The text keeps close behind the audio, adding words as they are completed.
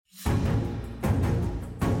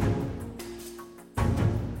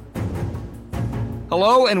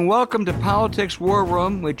Hello and welcome to Politics War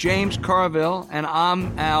Room with James Carville, and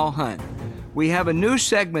I'm Al Hunt. We have a new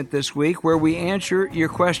segment this week where we answer your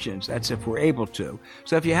questions. That's if we're able to.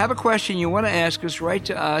 So if you have a question you want to ask us, write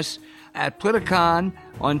to us at Politicon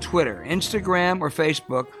on Twitter, Instagram, or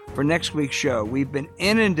Facebook for next week's show. We've been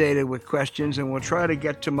inundated with questions and we'll try to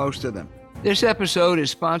get to most of them. This episode is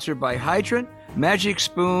sponsored by Hydrant, Magic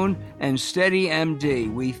Spoon, and Steady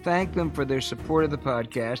MD. We thank them for their support of the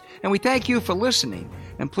podcast, and we thank you for listening.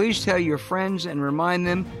 And please tell your friends and remind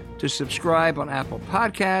them to subscribe on Apple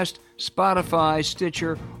Podcast, Spotify,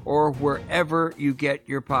 Stitcher, or wherever you get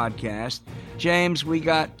your podcast. James, we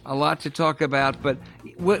got a lot to talk about, but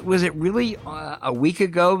was it really a week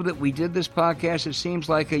ago that we did this podcast? It seems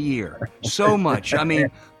like a year. So much. I mean,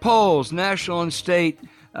 polls, national and state,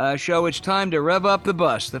 show it's time to rev up the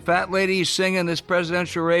bus. The fat lady singing this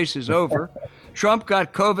presidential race is over. Trump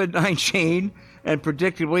got COVID-19, and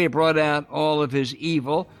predictably it brought out all of his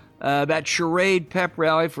evil. That charade pep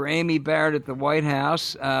rally for Amy Barrett at the White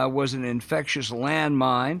House was an infectious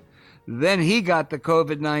landmine. Then he got the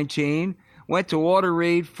COVID-19, went to Walter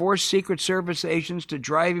Reed, forced Secret Service agents to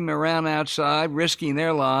drive him around outside, risking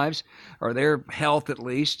their lives, or their health at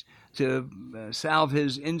least, to salve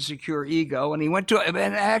his insecure ego. And he went to, and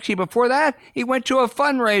actually before that, he went to a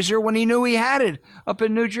fundraiser when he knew he had it up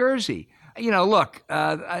in New Jersey. You know, look,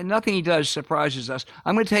 nothing he does surprises us.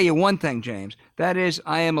 I'm going to tell you one thing, James. That is,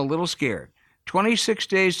 I am a little scared. 26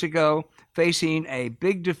 days to go, facing a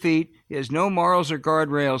big defeat. He has no morals or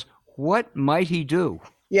guardrails. What might he do?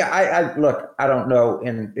 Yeah, I look, I don't know.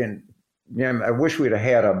 I wish we'd have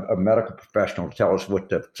had a medical professional to tell us what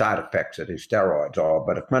the side effects of these steroids are.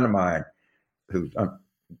 But a friend of mine who's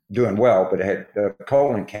doing well, but had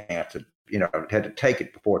colon cancer, had to take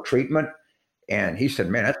it before treatment. And he said,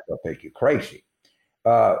 man, that's going to make you crazy.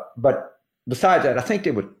 But besides that, I think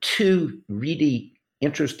there were two really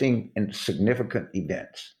interesting and significant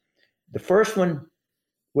events. The first one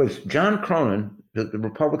was John Cronin, the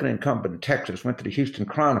Republican incumbent in Texas, went to the Houston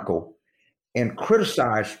Chronicle and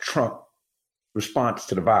criticized Trump's response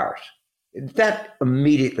to the virus. That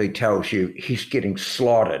immediately tells you he's getting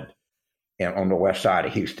slaughtered on the west side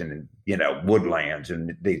of Houston and, Woodlands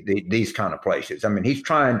and these kind of places. I mean, he's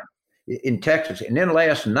trying in Texas. And then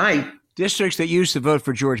last night, districts that used to vote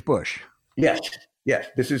for George Bush. Yes.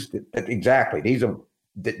 This is exactly.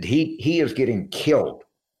 He is getting killed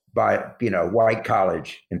by, white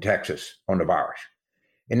college in Texas on the virus.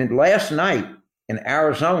 And then last night in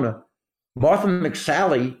Arizona, Martha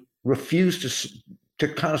McSally refused to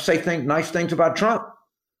kind of say nice things about Trump.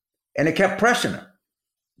 And they kept pressing her.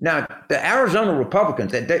 Now, the Arizona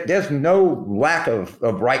Republicans, there's no lack of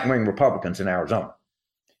right-wing Republicans in Arizona.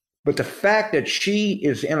 But the fact that she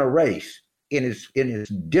is in a race and is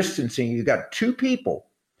distancing, you got two people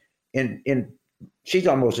in she's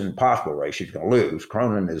almost an impossible race. She's going to lose.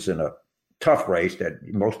 Cronin is in a tough race that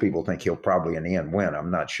most people think he'll probably in the end win.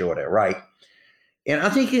 I'm not sure they're right. And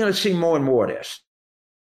I think you're going to see more and more of this.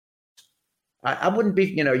 I wouldn't be,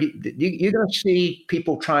 you're going to see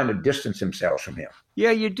people trying to distance themselves from him.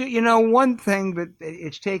 Yeah, you do. One thing that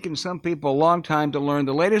it's taken some people a long time to learn,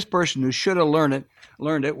 the latest person who should have learned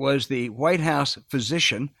it was the White House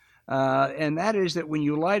physician. And that is that when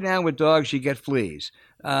you lie down with dogs, you get fleas.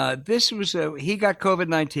 He got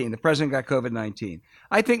COVID-19. The president got COVID-19.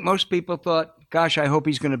 I think most people thought, gosh, I hope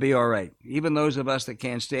he's going to be all right, even those of us that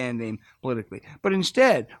can't stand him politically. But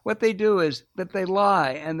instead, what they do is that they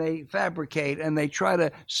lie and they fabricate and they try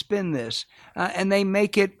to spin this and they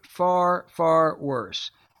make it far, far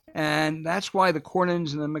worse. And that's why the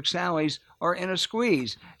Cornins and the McSallys are in a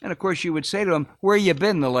squeeze. And of course, you would say to them, where you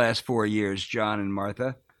been the last 4 years, John and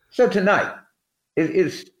Martha? So tonight, a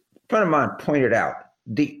friend of mine pointed out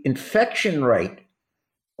the infection rate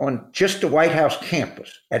on just the White House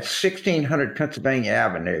campus at 1600 Pennsylvania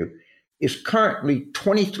Avenue is currently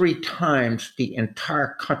 23 times the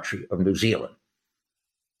entire country of New Zealand.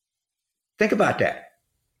 Think about that.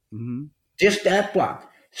 Mm-hmm. Just that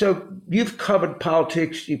block. So you've covered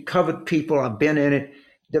politics, you've covered people, I've been in it.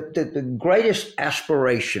 The greatest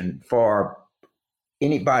aspiration for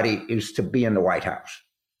anybody is to be in the White House,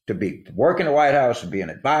 to work in the White House, to be an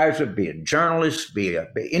advisor, be a journalist, be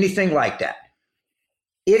anything like that.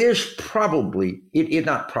 It is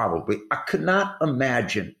not probably, I could not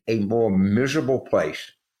imagine a more miserable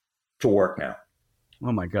place to work now.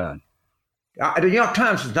 Oh my God. The New York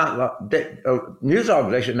Times is not, news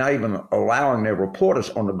organization not even allowing their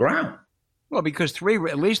reporters on the ground. Well, because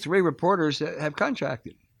at least three reporters have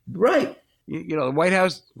contracted. Right. The White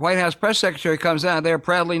House press secretary comes out there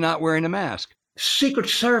proudly not wearing a mask. Secret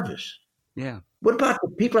Service. Yeah. What about the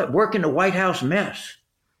people that work in the White House mess?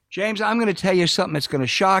 James, I'm going to tell you something that's going to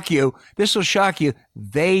shock you. This will shock you.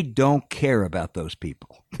 They don't care about those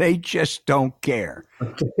people. They just don't care.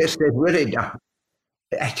 Yes, they really don't.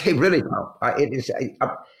 They really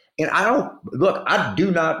don't. And I don't look. I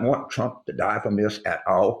do not want Trump to die from this at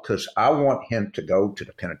all because I want him to go to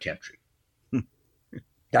the penitentiary.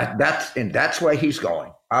 That's where he's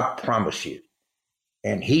going. I promise you,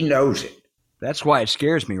 and he knows it. That's why it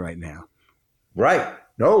scares me right now. Right?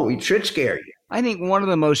 No, it should scare you. I think one of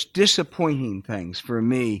the most disappointing things for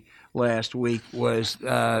me last week was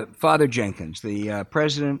Father Jenkins, the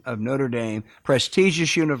president of Notre Dame,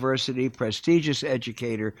 prestigious university, prestigious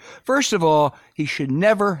educator. First of all, he should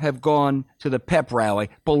never have gone to the pep rally,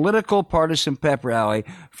 political partisan pep rally,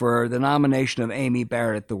 for the nomination of Amy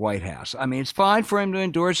Barrett at the White House. I mean, it's fine for him to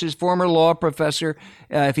endorse his former law professor.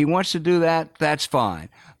 If he wants to do that, that's fine.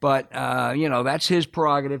 But, that's his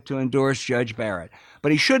prerogative to endorse Judge Barrett.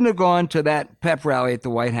 But he shouldn't have gone to that pep rally at the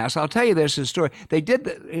White House. I'll tell you this story. They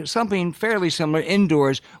did something fairly similar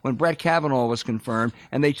indoors when Brett Kavanaugh was confirmed,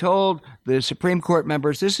 and they told the Supreme Court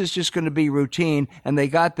members this is just going to be routine, and they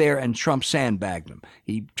got there and Trump sandbagged them.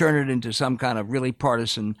 He turned it into some kind of really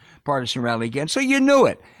partisan rally again. So you knew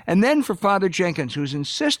it. And then for Father Jenkins, who's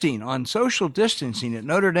insisting on social distancing at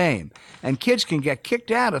Notre Dame, and kids can get kicked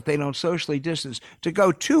out if they don't socially distance, to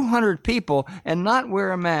go 200 people and not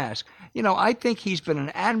wear a mask. I think he's been an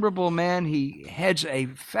admirable man. He heads a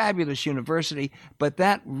fabulous university, but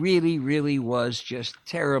that really, really was just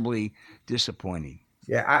terribly disappointing.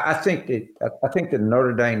 Yeah, I think that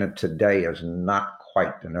Notre Dame of today is not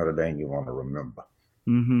quite the Notre Dame you want to remember.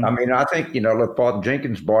 Mm-hmm. I mean, I think, look, Father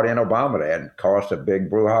Jenkins brought in Obama. That and caused a big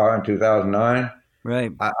brouhaha in 2009.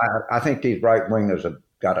 Right. I think these right-wingers have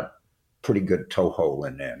got a pretty good toehold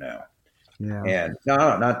in there now. Yeah. And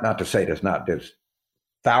no, not to say there's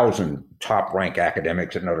 1,000 top-rank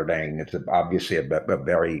academics at Notre Dame. It's obviously a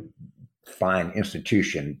very fine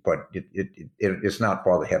institution, but it's not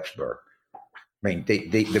Father Hepsburg. I mean,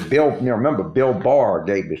 the bill. Remember, Bill Barr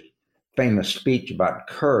gave this famous speech about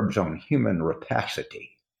curbs on human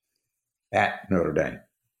rapacity at Notre Dame,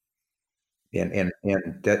 and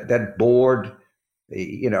that board.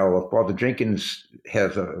 Father Jenkins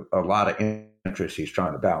has a lot of interests he's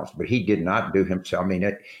trying to balance, but he did not do himself. I mean,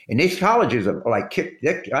 and these colleges are like kicked.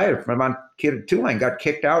 I had my kid at Tulane got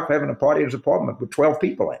kicked out for having a party at his apartment with 12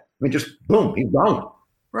 people in. I mean, just boom, he's gone.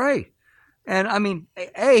 Right. And I mean,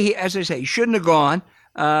 A, as I say, he shouldn't have gone.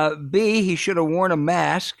 B, he should have worn a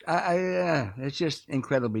mask. It's just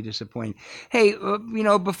incredibly disappointing. Hey,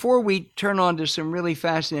 before we turn on to some really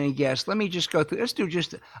fascinating guests, let me just go through. Let's do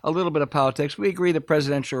just a little bit of politics. We agree the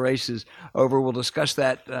presidential race is over. We'll discuss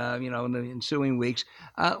that, in the ensuing weeks.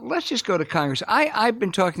 Let's just go to Congress. I've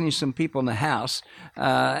been talking to some people in the House,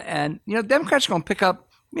 and Democrats are going to pick up,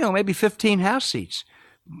 maybe 15 House seats.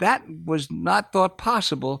 That was not thought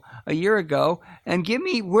possible a year ago. And give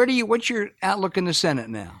me, what's your outlook in the Senate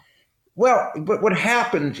now? Well, but what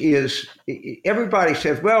happens is everybody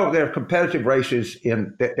says, well, there are competitive races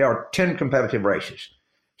there are 10 competitive races.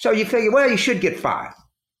 So you figure, well, you should get 5.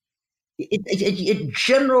 It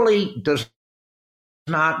generally does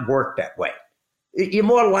not work that way. You're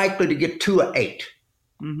more likely to get 2 or 8.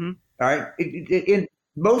 Mm-hmm. All right. In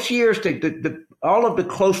most years, all of the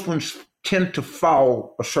close ones tend to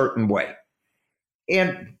fall a certain way.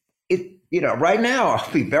 And right now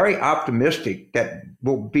I'll be very optimistic that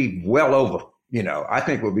we'll be well over, I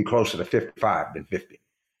think we'll be closer to 55 than 50.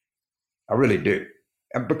 I really do.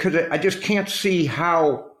 Because I just can't see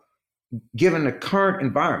how, given the current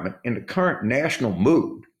environment and the current national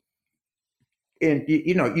mood, and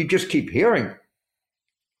you just keep hearing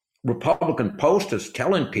Republican posters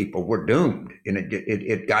telling people we're doomed, and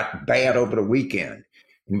it got bad over the weekend.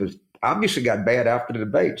 It was obviously got bad after the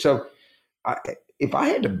debate. So if I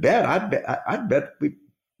had to bet, I'd bet we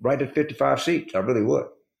right at 55 seats. I really would.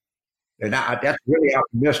 And that's really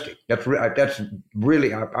optimistic. That's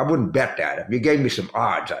really, I wouldn't bet that. If you gave me some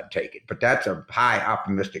odds, I'd take it. But that's a high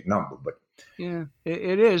optimistic number. But yeah,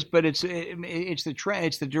 it is. But it's the trend.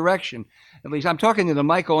 It's the direction. At least I'm talking to the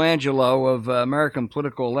Michelangelo of American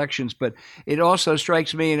political elections. But it also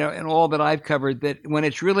strikes me, in all that I've covered, that when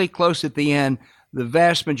it's really close at the end, the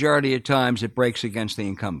vast majority of times it breaks against the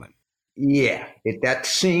incumbent. Yeah, that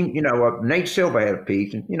seemed, Nate Silver had a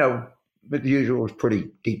piece, and, the usual was pretty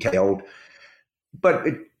detailed. But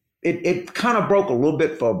it kind of broke a little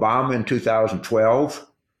bit for Obama in 2012.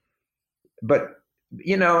 But,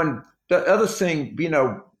 and the other thing,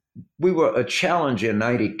 we were a challenge in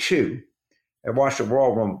 92 at Washington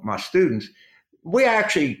War Room, my students. We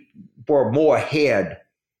actually were more ahead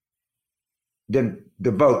than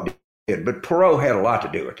the vote did, but Perot had a lot to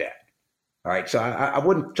do with that. All right, so I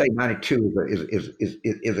wouldn't say 92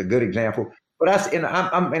 is a good example, but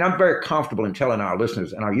I'm very comfortable in telling our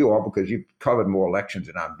listeners, and you are because you've covered more elections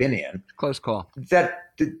than I've been in, Close call.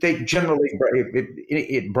 that they generally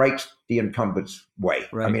it breaks the incumbent's way.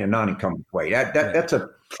 Right. I mean, a non-incumbent's way. That's a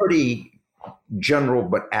pretty general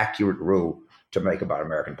but accurate rule to make about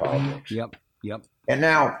American politics. Yep. And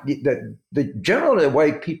now the generally the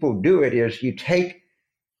way people do it is you take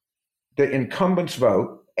the incumbent's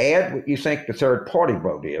vote, add what you think the third party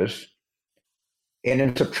vote is, and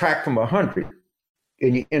then subtract from 100,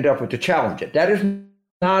 and you end up with the challenger. That is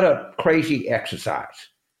not a crazy exercise.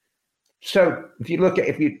 So if you look at,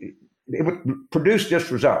 it would produce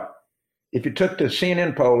this result. If you took the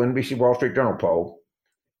CNN poll, NBC Wall Street Journal poll,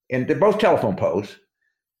 and they're both telephone polls,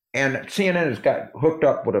 and CNN has got hooked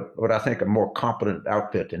up with what I think a more competent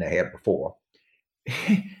outfit than they had before.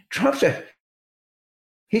 Trump said,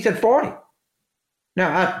 he said 40.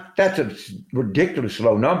 Now, that's a ridiculous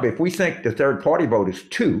low number. If we think the third party vote is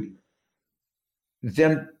 2,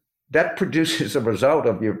 then that produces a result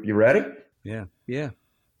of, you ready? Yeah.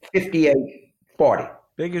 58-40.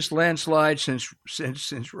 Biggest landslide since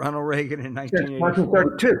Ronald Reagan in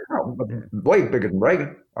 1932. Oh, way bigger than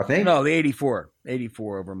Reagan, I think. No, the 84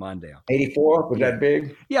 over Mondale. 84 was that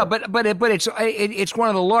big? Yeah, but it's one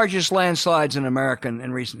of the largest landslides in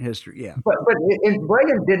recent history. Yeah. But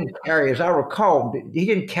Reagan didn't carry, as I recall, he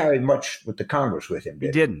didn't carry much with the Congress with him.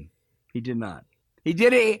 He didn't. He did not. He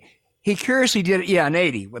did it. He curiously did it. Yeah, an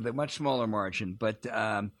 80 with a much smaller margin. But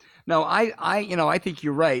no, I think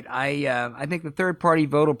you're right. I think the third party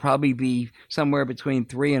vote will probably be somewhere between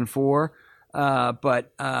 3 and 4.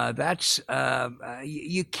 But that's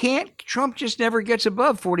you can't. Trump just never gets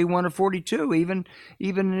above 41 or 42, even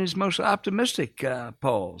in his most optimistic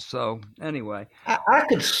polls. So anyway, I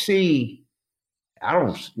could see. I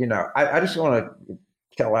just want to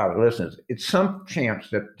tell our listeners, it's some chance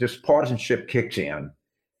that this partisanship kicks in.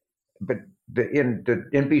 But in the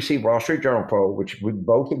NBC Wall Street Journal poll, which we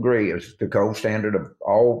both agree is the gold standard of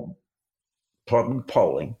all public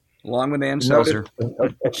polling, along with Ann Selzer,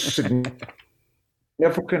 a significant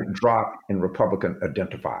drop in Republican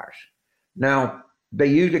identifiers. Now, they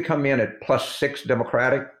usually come in at +6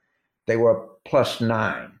 Democratic. They were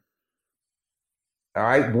 +9. All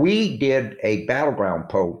right, we did a battleground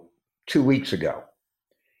poll 2 weeks ago.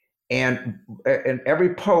 And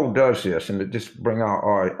every poll does this, and to just bring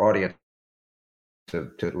our audience to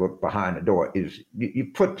look behind the door, is you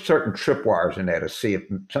put certain tripwires in there to see if,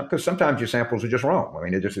 because sometimes your samples are just wrong. I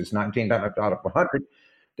mean, it just is 19 times out of 100,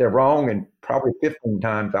 they're wrong, and probably 15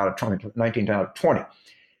 times out of 20, 19 times out of 20.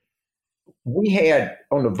 We had,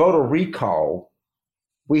 on the voter recall,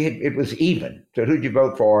 it was even. So who'd you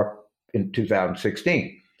vote for in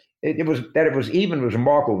 2016? It was even was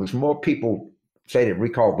remarkable. There was more people say that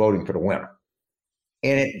recall voting for the winner.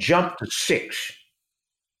 And it jumped to 6.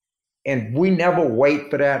 And we never wait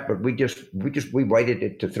for that, but we waited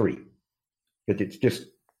it to 3. It's just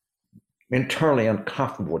internally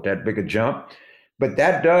uncomfortable with that bigger jump. But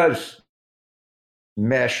that does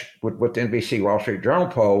mesh with what the NBC Wall Street Journal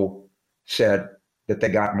poll said, that they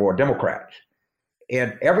got more Democrats.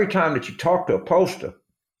 And every time that you talk to a pollster,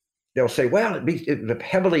 they'll say, well, it was a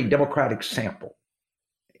heavily Democratic sample.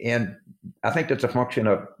 And I think that's a function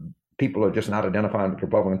of people are just not identifying with the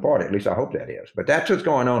Republican Party. At least I hope that is. But that's what's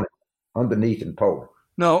going on underneath in polling.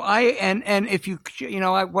 No, and if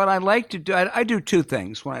what I like to do, I do 2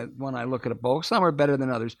 things when I look at a poll. Some are better than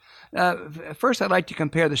others. First, I'd like to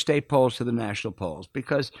compare the state polls to the national polls,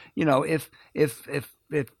 because if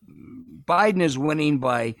Biden is winning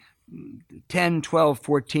by 10, 12,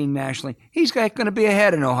 14 nationally, he's going to be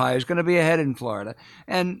ahead in Ohio. He's going to be ahead in Florida.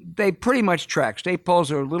 And they pretty much track. State polls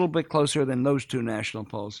are a little bit closer than those 2 national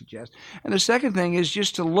polls suggest. And the second thing is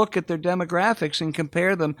just to look at their demographics and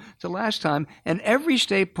compare them to last time. And every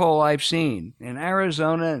state poll I've seen in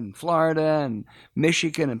Arizona and Florida and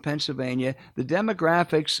Michigan and Pennsylvania, the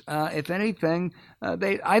demographics, if anything,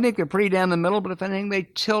 I think they're pretty down the middle, but if anything, they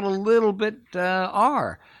tilt a little bit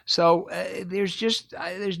are. So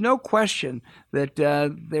there's no question that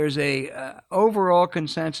there's a overall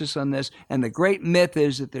consensus on this, and the great myth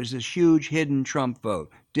is that there's this huge hidden Trump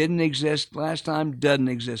vote. Didn't exist last time, doesn't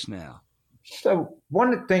exist now. So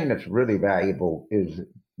one thing that's really valuable is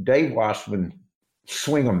Dave Wasserman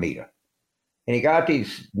swing-o-meter, and he got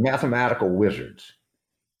these mathematical wizards,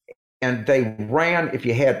 and they ran, if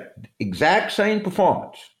you had exact same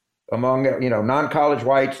performance among non-college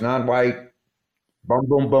whites, non-white, boom,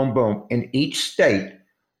 boom, boom, boom, in each state,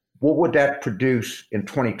 what would that produce in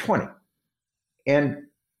 2020? And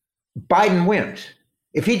Biden wins.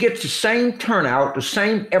 If he gets the same turnout, the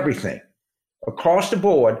same everything across the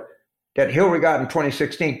board, that Hillary got in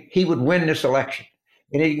 2016, he would win this election.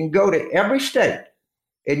 And you can go to every state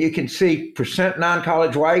and you can see percent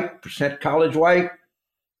non-college white, percent college white,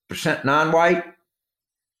 percent non-white,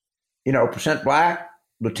 percent black,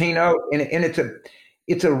 Latino, and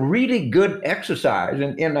it's a really good exercise.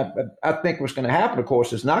 And I think what's going to happen, of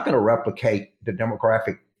course, is not going to replicate the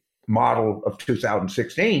demographic model of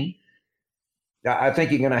 2016. I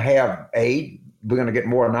think you're going to have we're going to get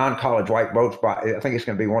more non-college white votes. I think it's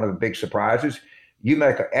going to be one of the big surprises. You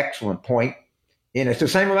make an excellent point. And it's the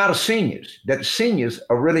same amount of seniors, that seniors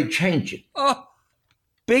are really changing. Oh,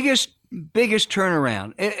 biggest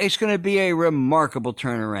turnaround. It's going to be a remarkable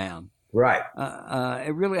turnaround. Right.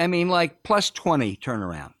 It really, like plus 20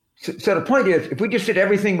 turnaround. So the point is, if we just did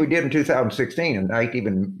everything we did in 2016, and I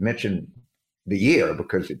even mentioned the year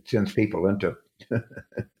because it sends people into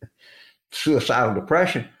suicidal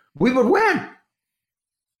depression, we would win.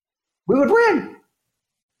 We would win.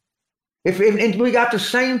 If we got the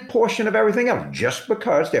same portion of everything else, just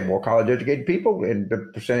because they're more college-educated people and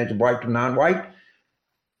the percentage of white to non-white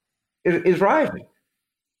is rising.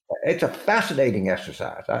 It's a fascinating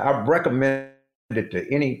exercise. I recommend it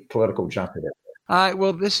to any political junkie. All right.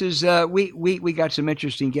 Well, this is we got some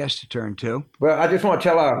interesting guests to turn to. Well, I just want to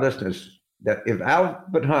tell our listeners that if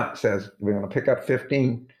Albert Hunt says we're going to pick up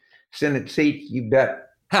 15 Senate seats, you bet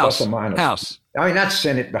House plus or minus. House. I mean, not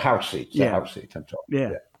Senate, the House seats. Yeah. The House seats. I'm sorry.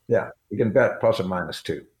 Yeah. Yeah. You can bet plus or minus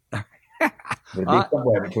 2. It'll be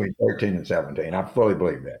somewhere between 13 and 17. I fully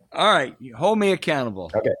believe that. All right. You hold me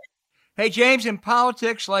accountable. Okay. Hey, James, in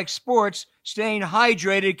politics like sports, staying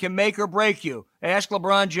hydrated can make or break you. Ask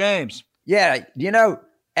LeBron James. Yeah,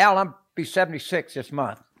 Al, I'm be 76 this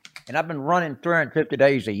month, and I've been running 350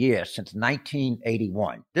 days a year since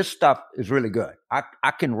 1981. This stuff is really good. I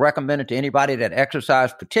can recommend it to anybody that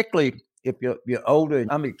exercise, particularly if you're older.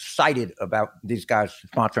 I'm excited about these guys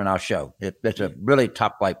sponsoring our show. It's a really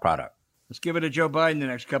top-flight product. Let's give it to Joe Biden the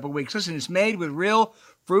next couple of weeks. Listen, it's made with real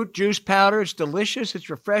fruit juice powder. It's delicious. It's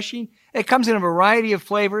refreshing. It comes in a variety of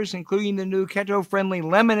flavors, including the new keto-friendly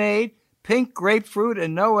lemonade, pink grapefruit,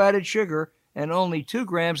 and no added sugar, and only 2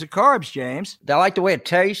 grams of carbs, James. I like the way it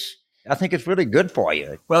tastes. I think it's really good for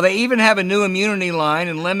you. Well, they even have a new immunity line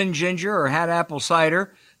in lemon ginger or hat apple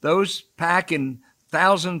cider. Those pack in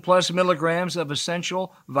 1,000+ milligrams of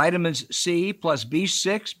essential vitamins C plus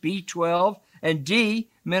B6, B12, and D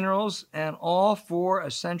minerals, and all 4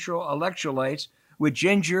 essential electrolytes with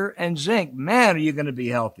ginger and zinc. Man, are you going to be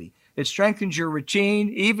healthy. It strengthens your routine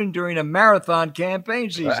even during a marathon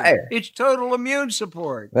campaign season. Right. It's total immune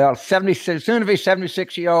support. Well, soon to be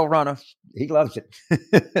 76-year-old runner. He loves it.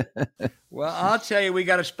 Well, I'll tell you, we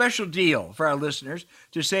got a special deal for our listeners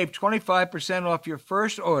to save 25% off your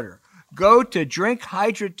first order. Go to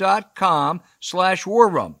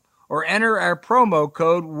drinkhydrant.com/warroom or enter our promo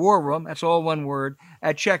code WARROOM, that's all one word,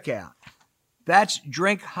 at checkout. That's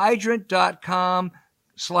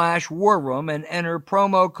drinkhydrant.com/warroom and enter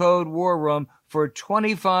promo code WARROOM for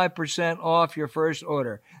 25% off your first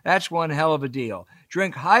order. That's one hell of a deal.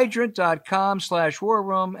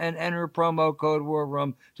 drinkhydrant.com/warroom and enter promo code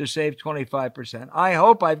WARROOM to save 25%. I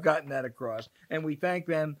hope I've gotten that across, and we thank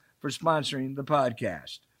them for sponsoring the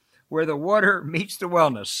podcast, where the water meets the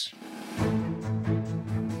wellness.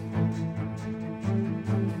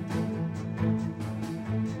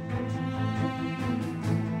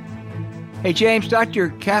 Hey, James, Dr.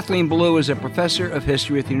 Kathleen Belew is a professor of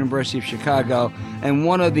history at the University of Chicago and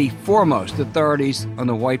one of the foremost authorities on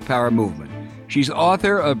the white power movement. She's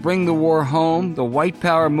author of Bring the War Home, The White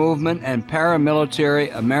Power Movement and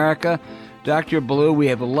Paramilitary America. Dr. Belew, we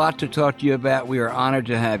have a lot to talk to you about. We are honored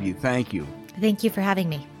to have you. Thank you. Thank you for having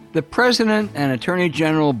me. The President and Attorney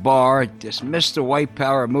General Barr dismissed the white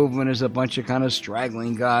power movement as a bunch of kind of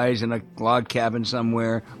straggling guys in a log cabin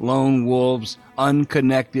somewhere, lone wolves,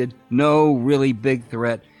 unconnected, no really big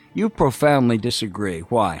threat. You profoundly disagree.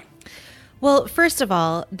 Why? Well, first of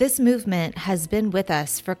all, this movement has been with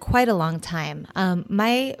us for quite a long time.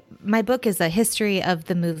 My book is a history of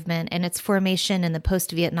the movement and its formation in the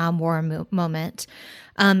post-Vietnam War moment.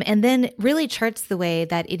 And then really charts the way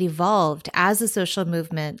that it evolved as a social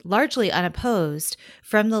movement, largely unopposed,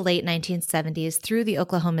 from the late 1970s through the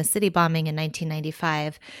Oklahoma City bombing in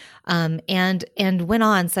 1995, and went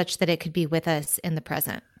on such that it could be with us in the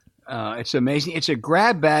present. It's amazing. It's a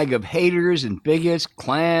grab bag of haters and bigots,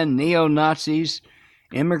 Klan, neo-Nazis,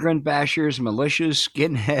 immigrant bashers, militias,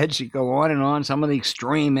 skinheads. You go on and on. Some of the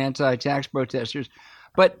extreme anti-tax protesters,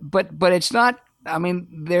 but it's not. I mean,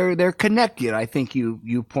 they're connected. I think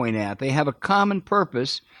you point out they have a common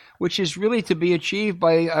purpose, which is really to be achieved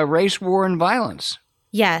by a race war and violence.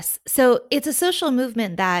 Yes. So it's a social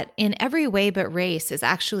movement that, in every way but race, is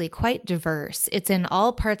actually quite diverse. It's in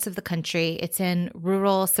all parts of the country. It's in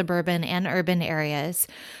rural, suburban, and urban areas.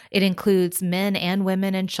 It includes men and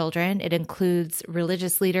women and children. It includes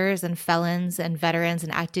religious leaders and felons and veterans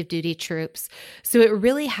and active duty troops. So it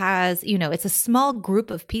really has, it's a small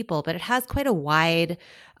group of people, but it has quite a wide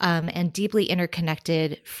and deeply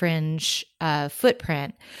interconnected fringe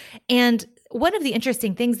footprint. And one of the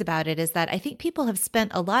interesting things about it is that I think people have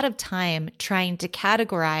spent a lot of time trying to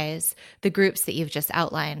categorize the groups that you've just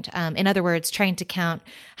outlined. In other words, trying to count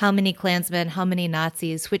how many Klansmen, how many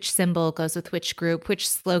Nazis, which symbol goes with which group, which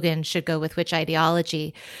slogan should go with which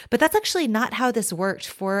ideology. But that's actually not how this worked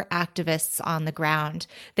for activists on the ground.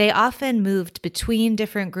 They often moved between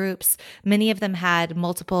different groups. Many of them had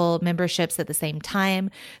multiple memberships at the same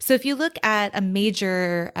time. So if you look at a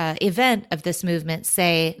major event of this movement,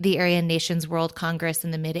 say the Aryan Nations World Congress in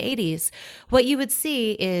the mid-'80s, what you would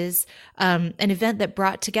see is an event that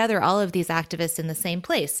brought together all of these activists in the same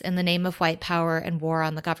place in the name of white power and war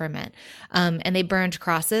on the government. And they burned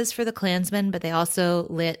crosses for the Klansmen, but they also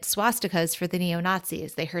lit swastikas for the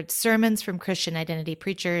neo-Nazis. They heard sermons from Christian identity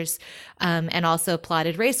preachers and also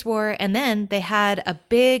applauded race war. And then they had a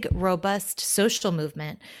big, robust social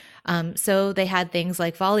movement. So they had things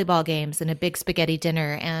like volleyball games and a big spaghetti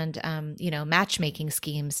dinner and, matchmaking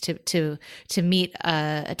schemes to meet,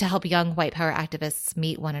 to help young white power activists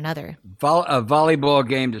meet one another. A volleyball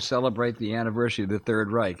game to celebrate the anniversary of the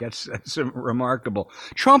Third Reich. That's remarkable.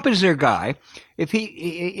 Trump is their guy. If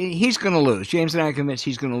he's going to lose, James and I are convinced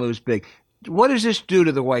he's going to lose big. What does this do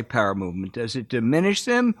to the white power movement? Does it diminish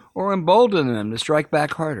them or embolden them to strike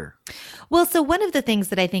back harder? Well, so one of the things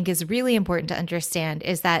that I think is really important to understand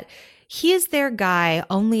is that he is their guy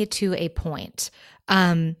only to a point.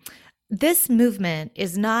 This movement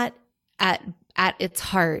is not at its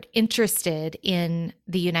heart interested in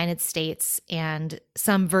the United States and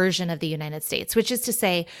some version of the United States, which is to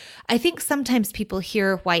say, I think sometimes people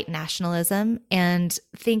hear white nationalism and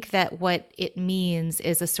think that what it means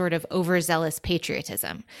is a sort of overzealous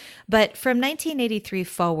patriotism. But from 1983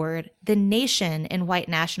 forward, the nation in white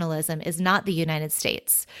nationalism is not the United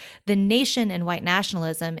States. The nation in white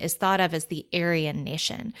nationalism is thought of as the Aryan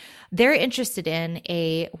nation. They're interested in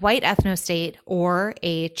a white ethno-state or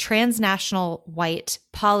a transnational white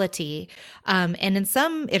polity. And in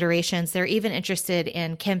some iterations, they're even interested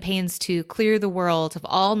in campaigns to clear the world of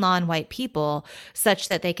all non-white people such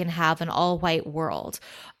that they can have an all-white world.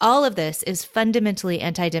 All of this is fundamentally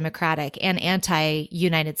anti-democratic and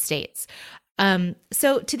anti-United States.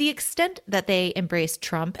 So to the extent that they embrace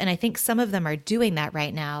Trump, and I think some of them are doing that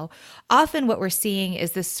right now, often what we're seeing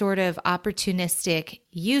is this sort of opportunistic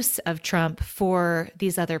use of Trump for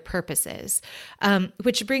these other purposes,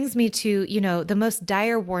 which brings me to, the most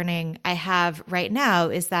dire warning I have right now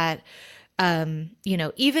is that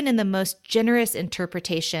even in the most generous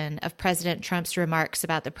interpretation of President Trump's remarks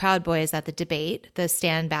about the Proud Boys at the debate, the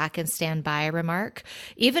stand back and stand by remark,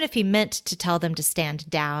 even if he meant to tell them to stand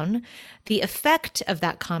down, the effect of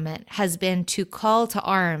that comment has been to call to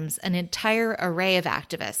arms an entire array of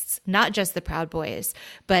activists, not just the Proud Boys,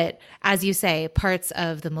 but as you say, parts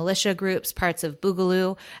of the militia groups, parts of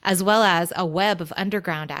Boogaloo, as well as a web of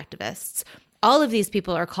underground activists. All of these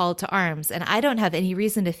people are called to arms, and I don't have any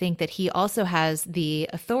reason to think that he also has the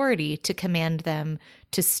authority to command them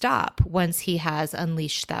to stop once he has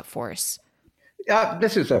unleashed that force.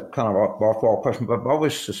 This is a kind of off-ball question, but I've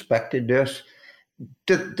always suspected this.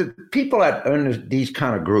 Do people that own these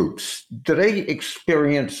kind of groups, do they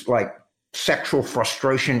experience like sexual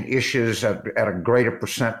frustration issues at a greater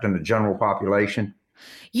percent than the general population?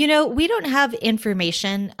 We don't have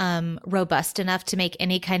information robust enough to make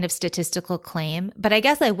any kind of statistical claim, but I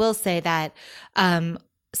guess I will say that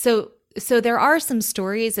so there are some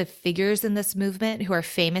stories of figures in this movement who are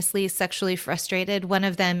famously sexually frustrated. One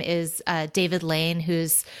of them is David Lane,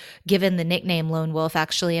 who's given the nickname Lone Wolf,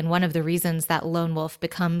 actually, and one of the reasons that Lone Wolf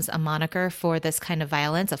becomes a moniker for this kind of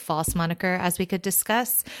violence, a false moniker, as we could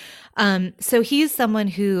discuss. So he's someone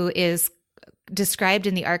who is described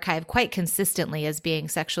in the archive quite consistently as being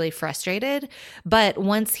sexually frustrated. But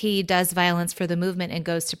once he does violence for the movement and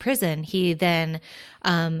goes to prison, he then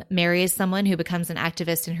marries someone who becomes an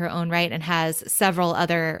activist in her own right and has several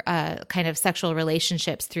other kind of sexual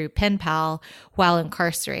relationships through pen pal while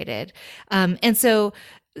incarcerated. And so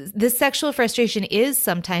this sexual frustration is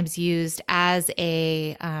sometimes used as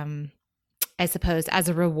a, I suppose, as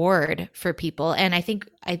a reward for people. And I think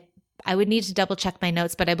I would need to double check my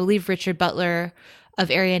notes, but I believe Richard Butler of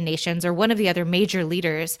Aryan Nations, or one of the other major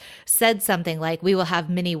leaders, said something like, "We will have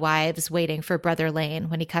many wives waiting for Brother Lane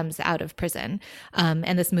when he comes out of prison."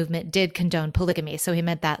 And this movement did condone polygamy, so he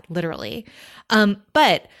meant that literally.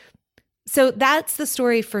 So that's the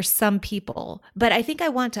story for some people. But I think I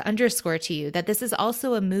want to underscore to you that this is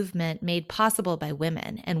also a movement made possible by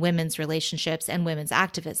women and women's relationships and women's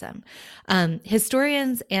activism.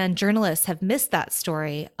 Historians and journalists have missed that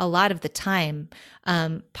story a lot of the time,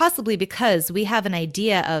 possibly because we have an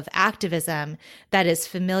idea of activism that is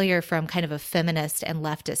familiar from kind of a feminist and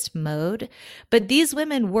leftist mode. But these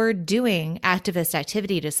women were doing activist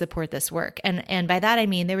activity to support this work. And by that, I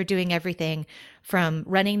mean they were doing everything from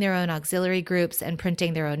running their own auxiliary groups and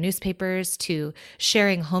printing their own newspapers to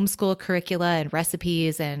sharing homeschool curricula and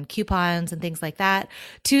recipes and coupons and things like that,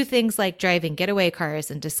 to things like driving getaway cars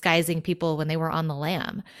and disguising people when they were on the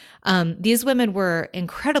lam. These women were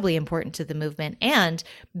incredibly important to the movement, and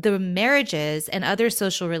the marriages and other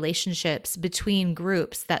social relationships between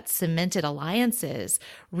groups that cemented alliances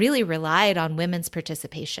really relied on women's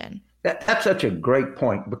participation. That's such a great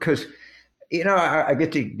point, because I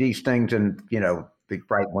get to these things and, the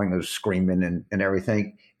right wingers screaming and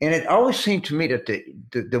everything. And it always seemed to me that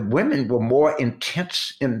the women were more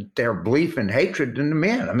intense in their belief and hatred than the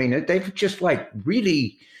men. I mean, they were just like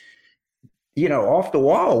really, off the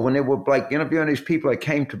wall when they were like interviewing these people that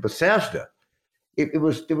came to Bethesda. There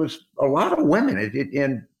was a lot of women.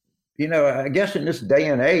 And, I guess in this day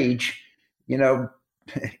and age, we look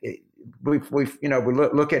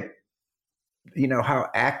at, how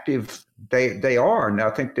active they are. And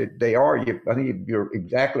I think that they are. I think you're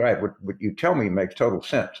exactly right. What you tell me makes total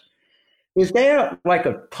sense. Is there like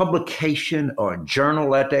a publication or a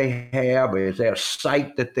journal that they have? Or is there a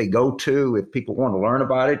site that they go to if people want to learn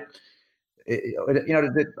about it?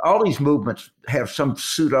 All these movements have some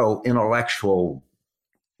pseudo intellectual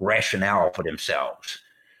rationale for themselves.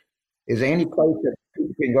 Is there any place that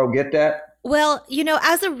people can go get that? Well,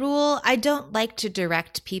 as a rule, I don't like to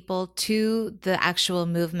direct people to the actual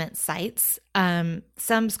movement sites.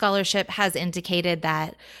 Some scholarship has indicated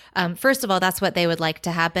that, first of all, that's what they would like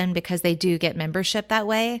to happen because they do get membership that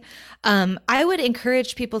way. I would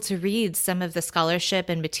encourage people to read some of the scholarship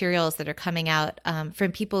and materials that are coming out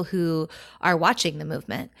from people who are watching the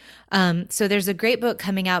movement. So there's a great book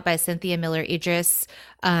coming out by Cynthia Miller Idris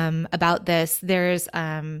about this. There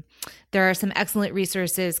are some excellent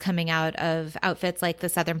resources coming out of outfits like the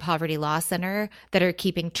Southern Poverty Law Center that are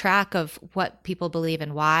keeping track of what people believe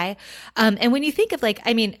and why. And when you think of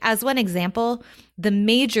as one example, the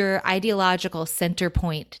major ideological center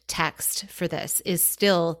point text for this is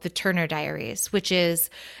still the Turner Diaries, which is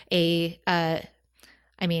they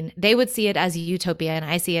would see it as utopian.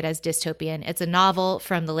 I see it as dystopian. It's a novel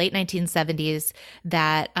from the late 1970s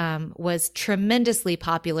that was tremendously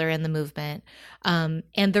popular in the movement. And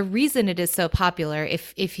the reason it is so popular,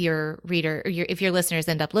 if your reader or if your listeners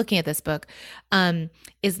end up looking at this book,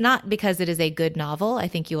 is not because it is a good novel. I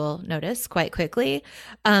think you will notice quite quickly,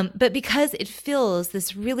 but because it fills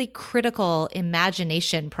this really critical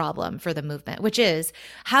imagination problem for the movement, which is,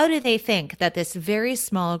 how do they think that this very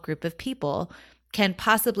small group of people can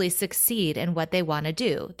possibly succeed in what they want to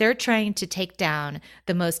do? They're trying to take down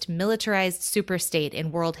the most militarized superstate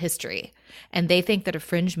in world history. And they think that a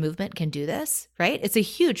fringe movement can do this, right? It's a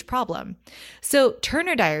huge problem. So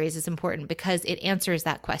Turner Diaries is important because it answers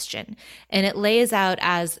that question. And it lays out,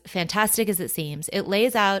 as fantastic as it seems, it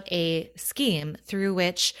lays out a scheme through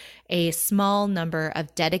which a small number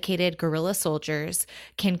of dedicated guerrilla soldiers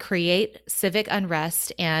can create civic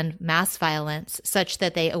unrest and mass violence such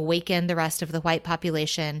that they awaken the rest of the white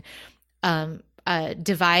population,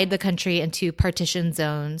 divide the country into partition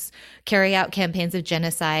zones, carry out campaigns of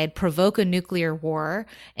genocide, provoke a nuclear war,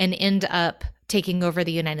 and end up taking over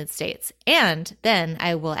the United States. And then,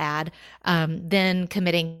 I will add, then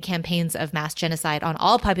committing campaigns of mass genocide on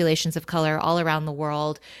all populations of color all around the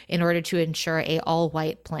world in order to ensure a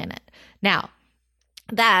all-white planet. Now,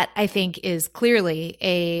 that, I think, is clearly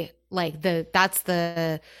that's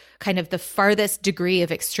the kind of the farthest degree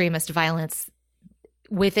of extremist violence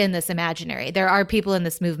within this imaginary. There are people in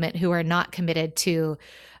this movement who are not committed to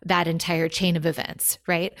that entire chain of events,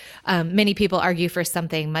 right? Many people argue for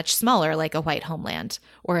something much smaller, like a white homeland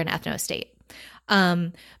or an ethno-state.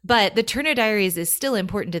 But the Turner Diaries is still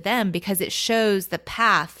important to them because it shows the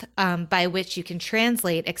path by which you can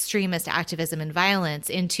translate extremist activism and violence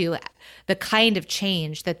into the kind of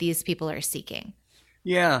change that these people are seeking.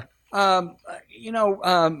 Yeah.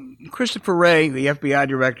 Christopher Wray, the FBI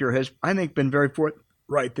director, has, I think, been very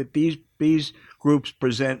right? That these groups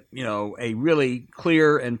present, a really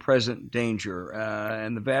clear and present danger,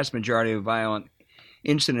 and the vast majority of violent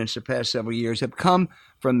incidents the past several years have come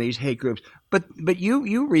from these hate groups. But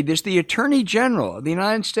you read this: the Attorney General of the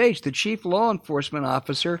United States, the chief law enforcement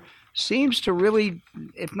officer, seems to really,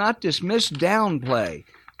 if not dismiss, downplay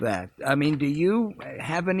that. I mean, do you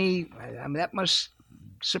have any? I mean, that must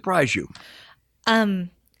surprise you.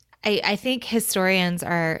 I think historians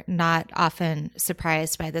are not often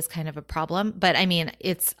surprised by this kind of a problem, but I mean,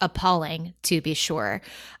 it's appalling to be sure.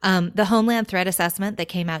 The Homeland Threat Assessment that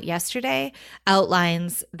came out yesterday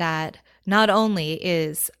outlines that not only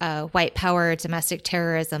is white power domestic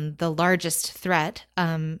terrorism the largest threat,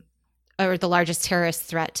 or the largest terrorist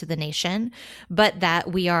threat to the nation, but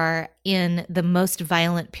that we are in the most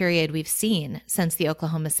violent period we've seen since the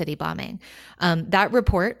Oklahoma City bombing. That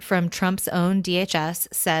report from Trump's own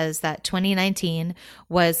DHS says that 2019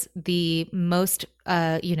 was the most,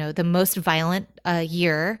 the most violent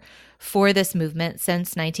year for this movement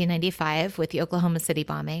since 1995 with the Oklahoma City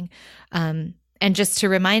bombing. And just to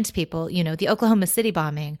remind people, the Oklahoma City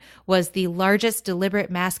bombing was the largest deliberate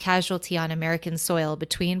mass casualty on American soil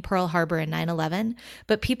between Pearl Harbor and 9/11,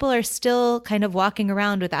 but people are still kind of walking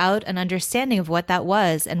around without an understanding of what that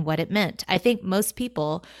was and what it meant. I think most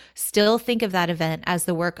people still think of that event as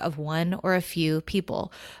the work of one or a few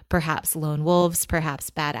people, perhaps lone wolves, perhaps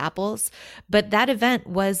bad apples, but that event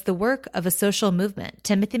was the work of a social movement.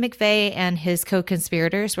 Timothy McVeigh and his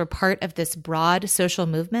co-conspirators were part of this broad social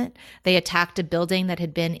movement. They attacked a building that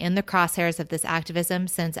had been in the crosshairs of this activism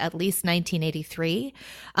since at least 1983.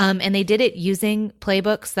 And they did it using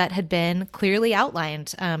playbooks that had been clearly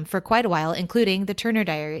outlined for quite a while, including the Turner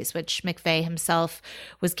Diaries, which McVeigh himself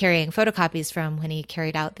was carrying photocopies from when he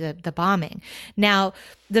carried out the bombing. Now,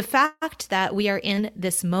 the fact that we are in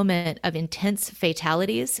this moment of intense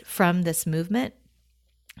fatalities from this movement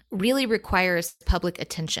really requires public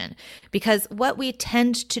attention, because what we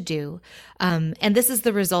tend to do, and this is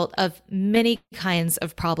the result of many kinds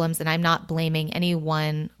of problems, and I'm not blaming any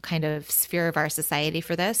one kind of sphere of our society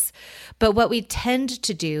for this, but what we tend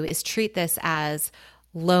to do is treat this as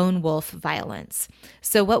lone wolf violence.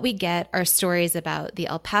 So what we get are stories about the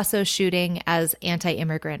El Paso shooting as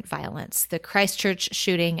anti-immigrant violence, the Christchurch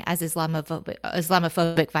shooting as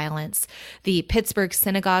Islamophobic violence, the Pittsburgh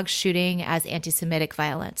synagogue shooting as anti-Semitic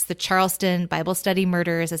violence, the Charleston Bible study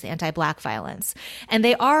murders as anti-Black violence. And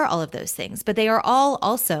they are all of those things, but they are all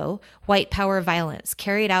also white power violence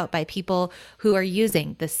carried out by people who are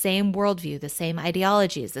using the same worldview, the same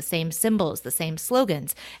ideologies, the same symbols, the same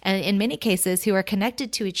slogans, and in many cases who are connected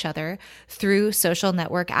to each other through social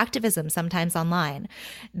network activism, sometimes online.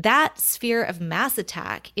 That sphere of mass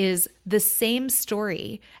attack is the same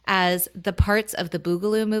story as the parts of the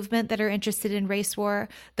Boogaloo movement that are interested in race war,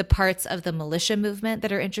 the parts of the militia movement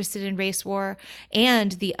that are interested in race war,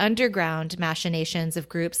 and the underground machinations of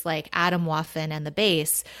groups like Atomwaffen and the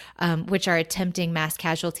Base, which are attempting mass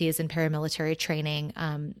casualties and paramilitary training,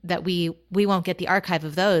 that we won't get the archive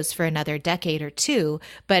of those for another decade or two,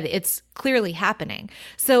 but it's clearly happening.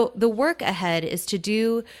 So the work ahead is to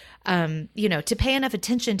do, to pay enough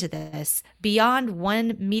attention to this beyond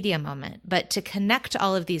one media moment, but to connect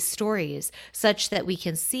all of these stories such that we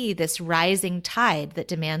can see this rising tide that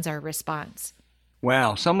demands our response.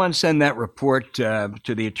 Wow. Someone send that report to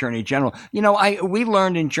the Attorney General. We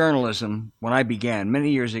learned in journalism when I began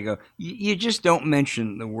many years ago, you just don't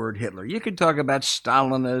mention the word Hitler. You could talk about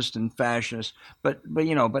Stalinist and fascist, but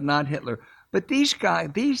not Hitler. But these guys,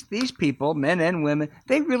 these people, men and women,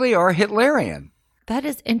 they really are Hitlerian. That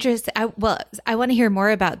is interesting. I want to hear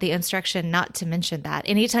more about the instruction not to mention that.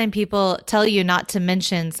 Anytime people tell you not to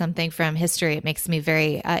mention something from history, it makes me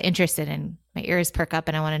very interested, and my ears perk up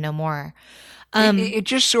and I want to know more. It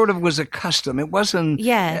just sort of was a custom. It wasn't,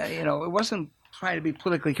 it wasn't trying to be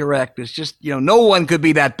politically correct. It's just, no one could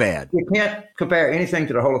be that bad. You can't compare anything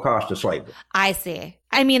to the Holocaust to slavery. I see.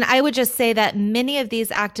 I mean, I would just say that many of these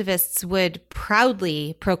activists would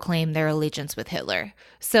proudly proclaim their allegiance with Hitler.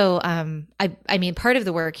 So, I mean, part of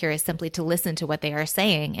the work here is simply to listen to what they are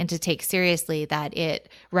saying and to take seriously that it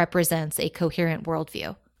represents a coherent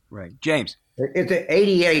worldview. Right. James. It's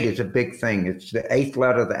 88 is a big thing. It's the eighth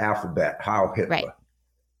letter of the alphabet, Heil Hitler. Right.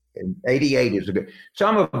 And 88 is a good. So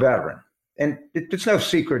I'm a veteran. And it's no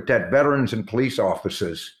secret that veterans and police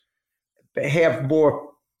officers have more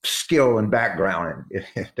skill and background.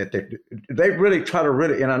 They really try to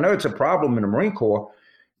and I know it's a problem in the Marine Corps,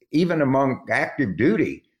 even among active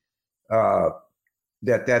duty,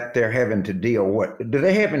 that they're having to deal with. Do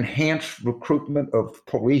they have enhanced recruitment of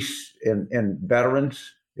police and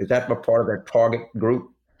veterans? Is that a part of their target group?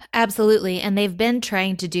 Absolutely. And they've been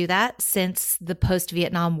trying to do that since the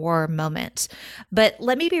post-Vietnam War moment. But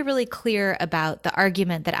let me be really clear about the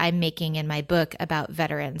argument that I'm making in my book about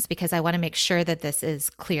veterans, because I want to make sure that this is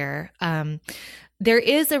clear. There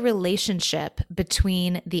is a relationship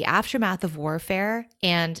between the aftermath of warfare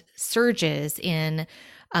and surges in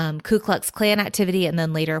Ku Klux Klan activity and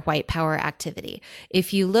then later white power activity.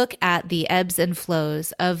 If you look at the ebbs and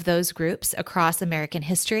flows of those groups across American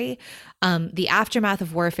history, the aftermath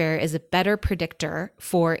of warfare is a better predictor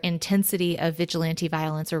for intensity of vigilante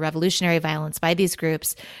violence or revolutionary violence by these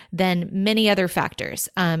groups than many other factors.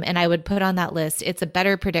 And I would put on that list, it's a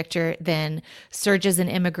better predictor than surges in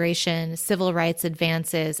immigration, civil rights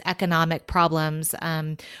advances, economic problems,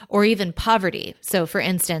 or even poverty. So for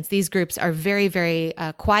instance, these groups are very, very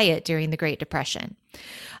quiet during the Great Depression.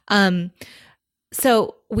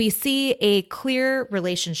 So we see a clear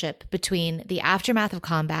relationship between the aftermath of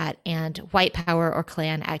combat and white power or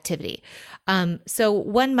Klan activity. So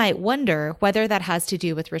one might wonder whether that has to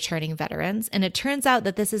do with returning veterans. And it turns out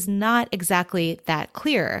that this is not exactly that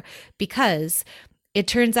clear, because it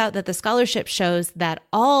turns out that the scholarship shows that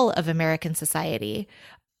all of American society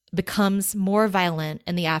becomes more violent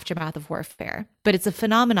in the aftermath of warfare. But it's a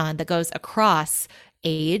phenomenon that goes across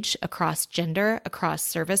age, across gender, across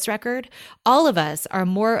service record. All of us are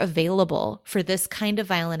more available for this kind of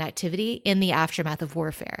violent activity in the aftermath of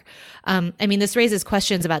warfare. This raises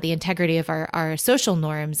questions about the integrity of our social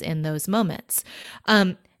norms in those moments.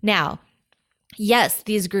 Now, yes,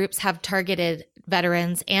 these groups have targeted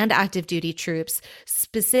veterans and active duty troops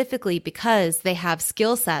specifically because they have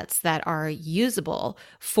skill sets that are usable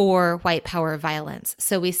for white power violence.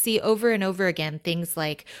 So we see over and over again things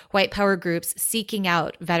like white power groups seeking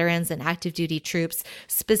out veterans and active duty troops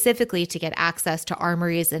specifically to get access to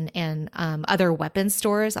armories and other weapons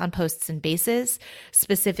stores on posts and bases,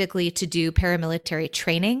 specifically to do paramilitary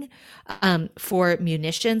training for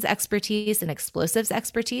munitions expertise and explosives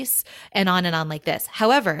expertise, and on like this.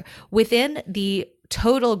 However, within the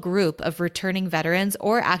total group of returning veterans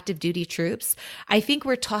or active duty troops, I think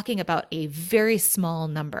we're talking about a very small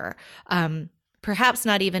number, perhaps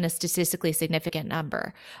not even a statistically significant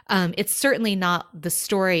number. It's certainly not the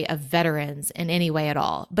story of veterans in any way at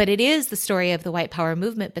all, but it is the story of the white power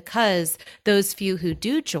movement because those few who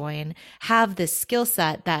do join have this skill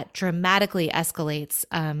set that dramatically escalates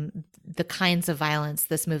the kinds of violence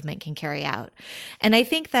this movement can carry out. And I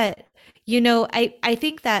think that, I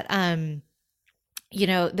think that,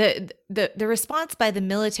 the response by the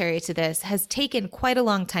military to this has taken quite a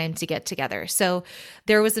long time to get together. So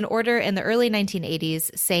there was an order in the early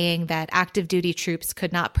 1980s saying that active duty troops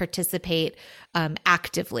could not participate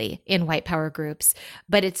actively in white power groups,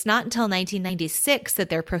 but it's not until 1996 that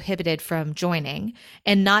they're prohibited from joining.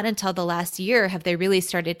 And not until the last year have they really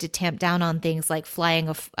started to tamp down on things like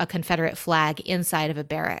flying a Confederate flag inside of a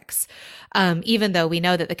barracks. Even though we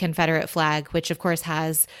know that the Confederate flag, which of course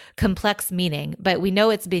has complex meaning, but we know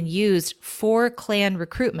it's been used for Klan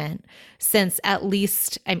recruitment since at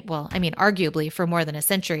least, arguably for more than a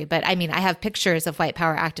century. But I have pictures of white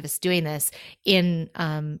power activists doing this in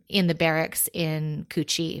the barracks in Cu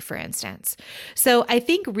Chi, for instance. So I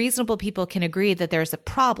think reasonable people can agree that there's a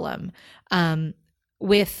problem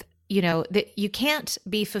with that you can't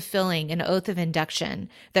be fulfilling an oath of induction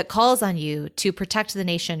that calls on you to protect the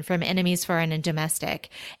nation from enemies foreign and domestic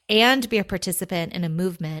and be a participant in a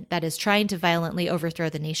movement that is trying to violently overthrow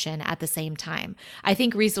the nation at the same time. I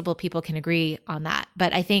think reasonable people can agree on that.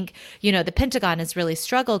 But I think, the Pentagon has really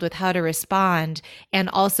struggled with how to respond and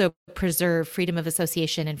also preserve freedom of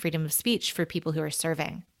association and freedom of speech for people who are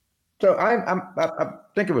serving. So I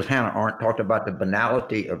think it was Hannah Arendt talked about the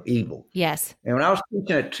banality of evil. Yes. And when I was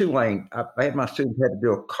teaching at Tulane, I had my students had to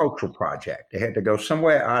do a cultural project. They had to go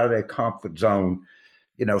somewhere out of their comfort zone,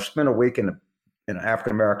 spend a week in an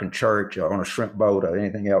African-American church or on a shrimp boat or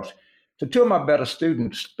anything else. So two of my better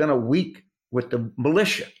students spent a week with the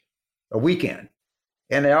militia, a weekend.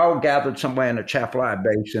 And they all gathered somewhere in the Chaffalaya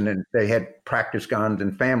Basin and they had practice guns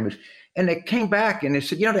and families. And they came back and they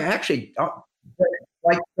said, they actually...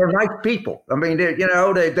 they're nice people.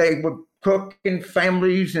 They were cooking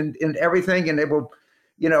families and everything, and they were,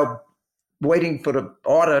 waiting for the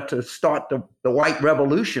order to start the white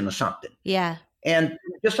revolution or something. Yeah. And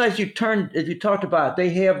just as you talked about, they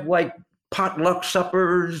have like potluck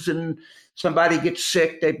suppers, and somebody gets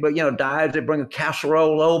sick, they dies, they bring a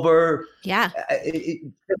casserole over. Yeah. They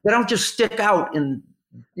don't just stick out and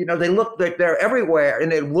they look like they're everywhere,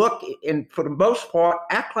 and they look and for the most part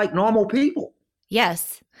act like normal people.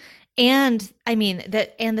 Yes. And I mean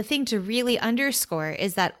and the thing to really underscore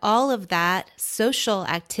is that all of that social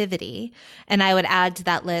activity, and I would add to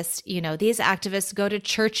that list, these activists go to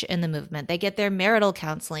church in the movement. They get their marital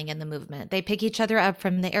counseling in the movement. They pick each other up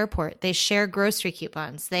from the airport. They share grocery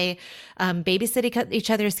coupons. They babysit each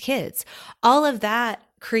other's kids. All of that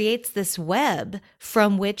creates this web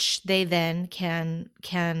from which they then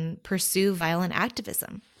can pursue violent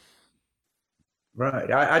activism.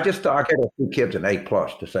 Right. I give our two kids an A+,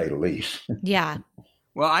 to say the least. Yeah.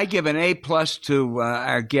 Well, I give an A+ to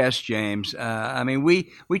our guest, James. I mean,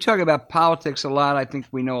 we talk about politics a lot. I think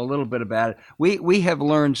we know a little bit about it. We have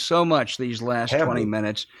learned so much these last 20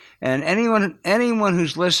 minutes. And anyone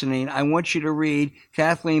who's listening, I want you to read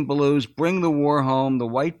Kathleen Belew's Bring the War Home, The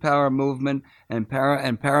White Power Movement and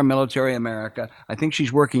Paramilitary America. I think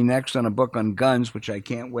she's working next on a book on guns, which I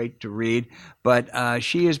can't wait to read. But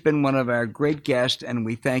she has been one of our great guests, and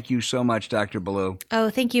we thank you so much, Dr. Belew. Oh,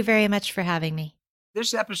 thank you very much for having me.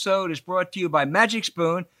 This episode is brought to you by Magic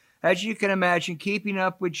Spoon. As you can imagine, keeping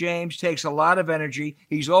up with James takes a lot of energy.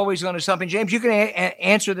 He's always on to something. James, you can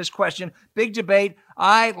answer this question. Big debate.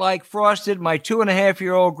 I like Frosted. My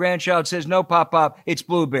 2.5-year-old grandchild says, no, Pop, it's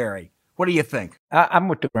blueberry. What do you think? I'm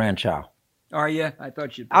with the grandchild. Are you? I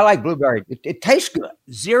thought you'd. I like blueberry. It tastes good.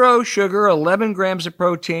 0 sugar, 11 grams of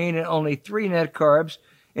protein, and only 3 net carbs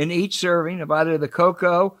in each serving of either the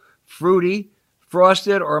cocoa, fruity,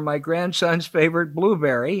 Frosted, or my grandson's favorite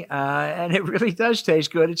blueberry, and it really does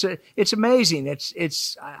taste good. It's amazing.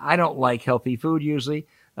 I don't like healthy food usually,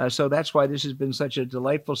 so that's why this has been such a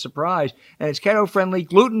delightful surprise. And it's keto friendly,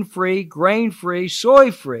 gluten free, grain free,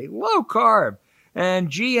 soy free, low carb, and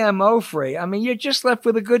GMO free. I mean, you're just left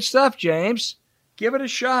with the good stuff, James. Give it a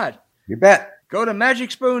shot. You bet. Go to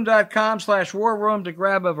magicspoon.com/war room to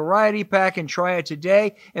grab a variety pack and try it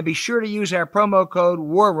today. And be sure to use our promo code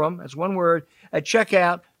WARROOM, that's one word, at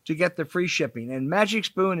checkout to get the free shipping. And Magic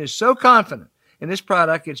Spoon is so confident in this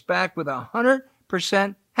product, it's backed with a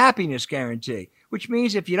 100% happiness guarantee, which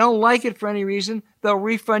means if you don't like it for any reason, they'll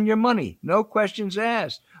refund your money. No questions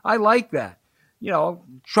asked. I like that.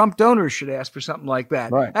 Trump donors should ask for something like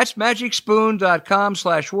that. Right. That's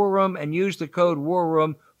magicspoon.com/war room and use the code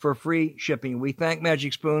WARROOM for free shipping. We thank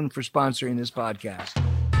Magic Spoon for sponsoring this podcast.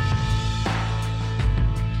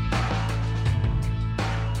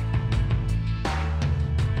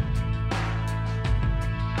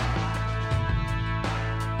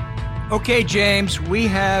 Okay, James, we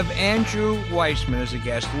have Andrew Weissmann as a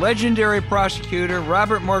guest. Legendary prosecutor,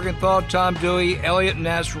 Robert Morgenthau, Tom Dewey, Elliot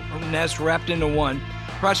Ness wrapped into one.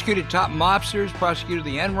 Prosecuted top mobsters, prosecuted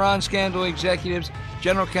the Enron scandal executives,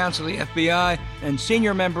 general counsel of the FBI, and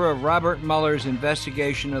senior member of Robert Mueller's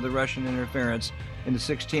investigation of the Russian interference in the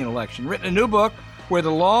 2016 election. Written a new book, Where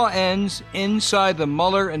the Law Ends, Inside the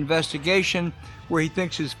Mueller Investigation, where he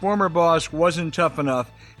thinks his former boss wasn't tough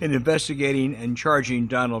enough in investigating and charging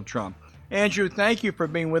Donald Trump. Andrew, thank you for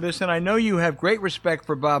being with us, and I know you have great respect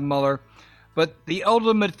for Bob Mueller, but the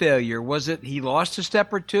ultimate failure, was it he lost a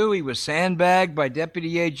step or two, he was sandbagged by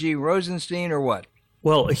Deputy AG Rosenstein, or what?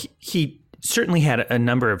 Well, he certainly had a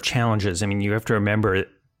number of challenges. I mean, you have to remember,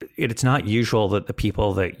 it's not usual that the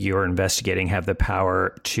people that you're investigating have the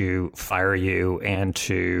power to fire you and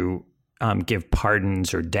to give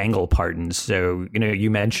pardons or dangle pardons. So,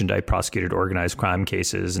 you mentioned I prosecuted organized crime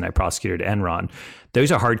cases and I prosecuted Enron.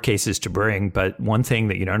 Those are hard cases to bring, but one thing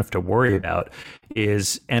that you don't have to worry about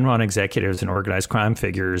is Enron executives and organized crime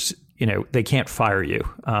figures, they can't fire you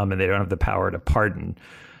and they don't have the power to pardon.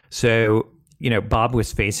 So, Bob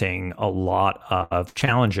was facing a lot of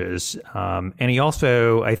challenges. And he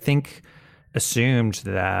also, I think, assumed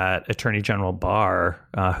that Attorney General Barr,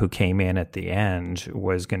 who came in at the end,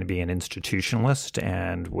 was going to be an institutionalist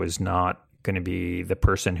and was not going to be the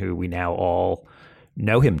person who we now all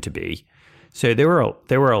know him to be. So there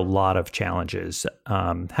were a lot of challenges.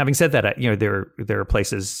 Having said that, there are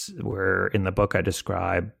places where in the book I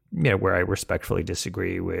describe, where I respectfully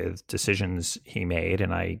disagree with decisions he made,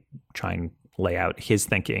 and I try and lay out his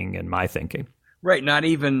thinking and my thinking. Right, not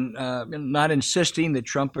insisting that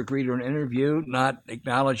Trump agreed to an interview, not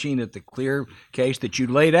acknowledging that the clear case that you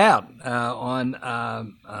laid out on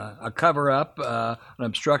a cover-up, an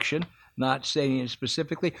obstruction, not stating it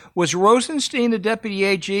specifically. Was Rosenstein the deputy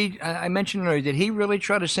AG? I mentioned earlier, did he really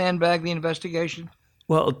try to sandbag the investigation?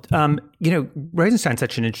 Well, Rosenstein's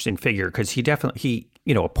such an interesting figure because he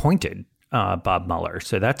appointed Bob Mueller.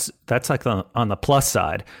 So that's like on the plus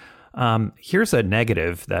side. Here's a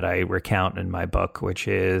negative that I recount in my book, which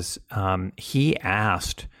is he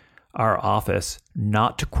asked our office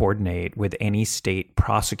not to coordinate with any state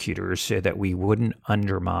prosecutors so that we wouldn't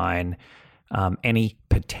undermine any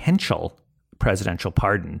potential presidential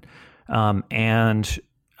pardon. And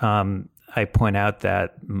I point out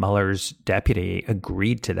that Mueller's deputy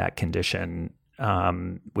agreed to that condition,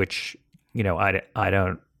 which, I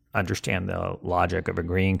don't understand the logic of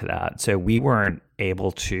agreeing to that. So we weren't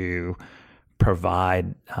able to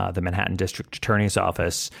provide the Manhattan District Attorney's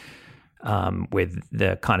Office with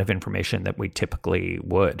the kind of information that we typically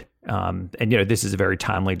would. And this is a very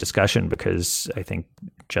timely discussion because I think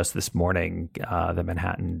just this morning, the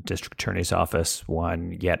Manhattan District Attorney's Office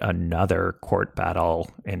won yet another court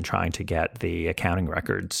battle in trying to get the accounting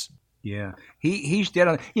records. Yeah, he's dead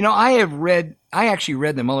on. I actually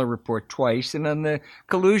read the Mueller report twice, and on the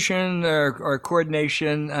collusion or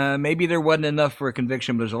coordination, maybe there wasn't enough for a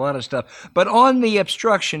conviction, but there's a lot of stuff. But on the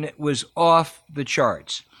obstruction, it was off the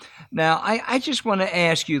charts. Now, I just want to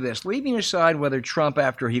ask you this, leaving aside whether Trump,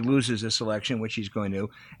 after he loses this election, which he's going to,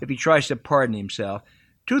 if he tries to pardon himself,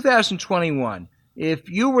 2021, if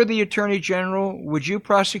you were the Attorney General, would you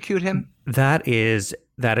prosecute him? That is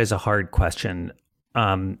a hard question.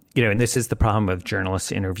 And this is the problem with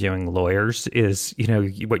journalists interviewing lawyers is,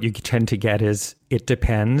 what you tend to get is it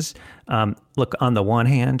depends. Look, on the one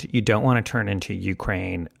hand, you don't want to turn into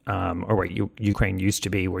Ukraine or what Ukraine used to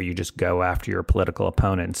be, where you just go after your political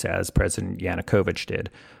opponents as President Yanukovych did.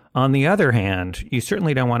 On the other hand, you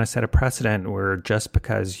certainly don't want to set a precedent where just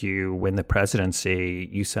because you win the presidency,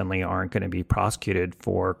 you suddenly aren't going to be prosecuted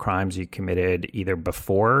for crimes you committed either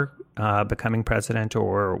before becoming president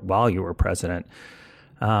or while you were president.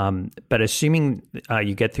 But assuming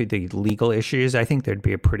you get through the legal issues, I think there'd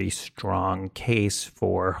be a pretty strong case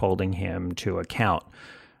for holding him to account.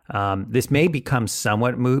 This may become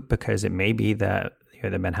somewhat moot because it may be that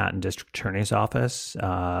the Manhattan District Attorney's Office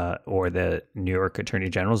or the New York Attorney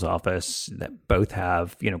General's Office that both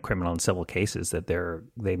have criminal and civil cases that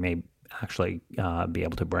they may actually be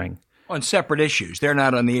able to bring on separate issues. They're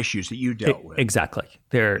not on the issues that you dealt with. Exactly,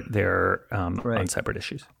 they're right. on separate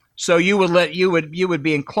issues. So you would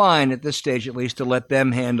be inclined at this stage at least to let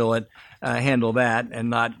them handle that and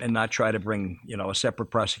not try to bring a separate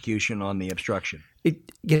prosecution on the obstruction.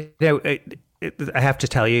 I have to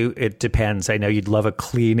tell you, it depends. I know you'd love a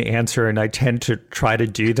clean answer, and I tend to try to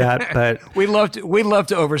do that. But we love to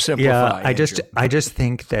oversimplify. Yeah, Andrew. I just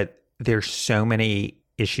think that there's so many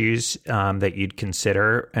issues that you'd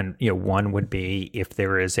consider, and one would be if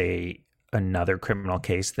there is another criminal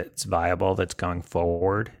case that's viable that's going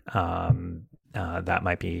forward. That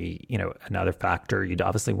might be another factor. You'd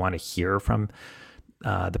obviously want to hear from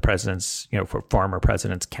the president's former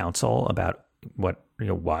president's counsel about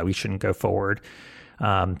why we shouldn't go forward.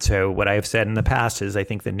 So what I have said in the past is I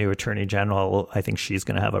think the new Attorney General, I think she's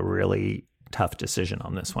going to have a really tough decision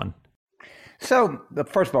on this one. So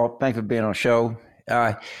first of all, thanks for being on the show.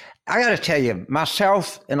 I got to tell you,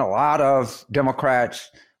 myself and a lot of Democrats,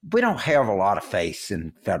 we don't have a lot of faith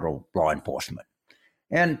in federal law enforcement.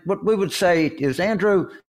 And what we would say is, Andrew,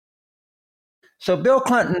 so Bill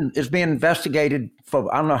Clinton is being investigated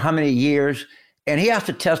for I don't know how many years, and he has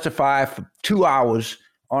to testify for 2 hours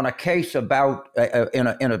on a case about in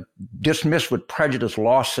a dismissed with prejudice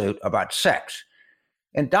lawsuit about sex.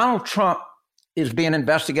 And Donald Trump is being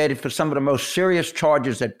investigated for some of the most serious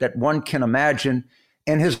charges that one can imagine,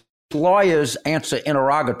 and his lawyers answer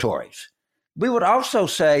interrogatories. We would also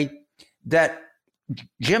say that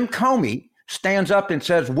Jim Comey stands up and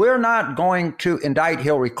says, we're not going to indict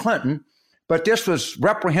Hillary Clinton, but this was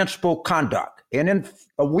reprehensible conduct. And then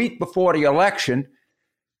a week before the election,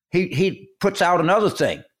 he puts out another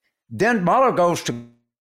thing. Then Mueller goes to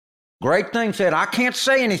great things, said, I can't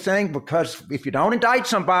say anything because if you don't indict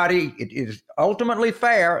somebody, it is ultimately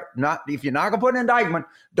fair. If you're not going to put an indictment,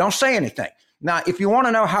 don't say anything. Now, if you want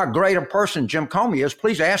to know how great a person Jim Comey is,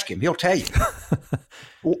 please ask him. He'll tell you.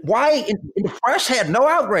 Why? The press had no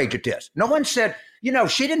outrage at this. No one said,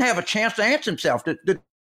 she didn't have a chance to answer himself. They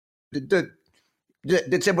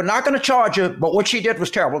said, we're not going to charge her, but what she did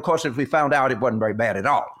was terrible. Of course, if we found out, it wasn't very bad at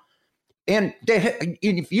all. And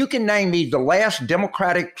if you can name me the last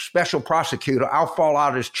Democratic special prosecutor, I'll fall out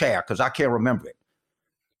of this chair because I can't remember it.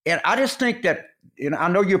 And I just think that, I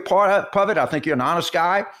know you're part of it. I think you're an honest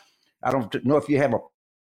guy. I don't know if you have a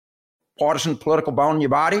partisan political bone in your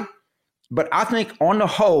body, but I think on the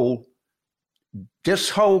whole, this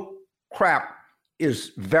whole crap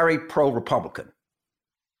is very pro-Republican.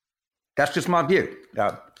 That's just my view.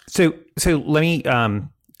 So let me,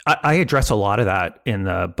 I address a lot of that in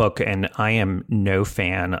the book, and I am no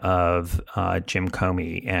fan of Jim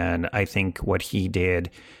Comey. And I think what he did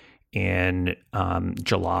in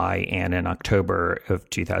July and in October of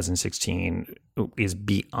 2016 is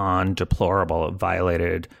beyond deplorable. It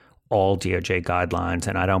violated all DOJ guidelines,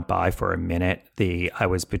 and I don't buy for a minute I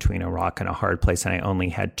was between a rock and a hard place, and I only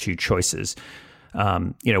had two choices.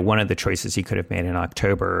 One of the choices he could have made in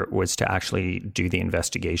October was to actually do the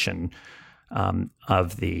investigation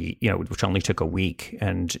of the, which only took a week,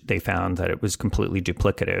 and they found that it was completely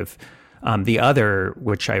duplicative. The other,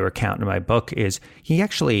 which I recount in my book, is he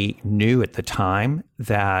actually knew at the time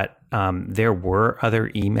that there were other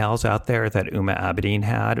emails out there that Huma Abedin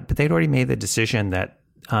had, but they'd already made the decision that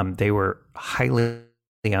they were highly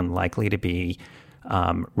unlikely to be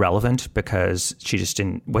relevant because she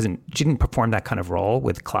didn't perform that kind of role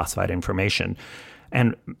with classified information.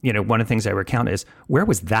 And, one of the things I recount is, where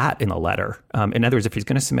was that in the letter? In other words, if he's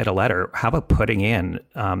going to submit a letter, how about putting in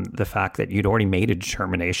the fact that you'd already made a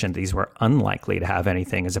determination these were unlikely to have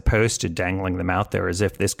anything, as opposed to dangling them out there as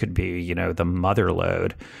if this could be, the mother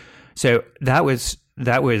lode. So that was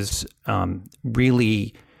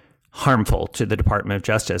really harmful to the Department of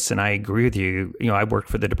Justice. And I agree with you. I worked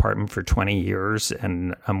for the department for 20 years,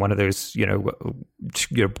 and I'm one of those,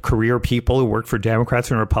 career people who work for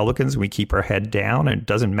Democrats and Republicans. We keep our head down, and it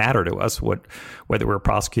doesn't matter to us whether we're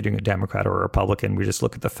prosecuting a Democrat or a Republican. We just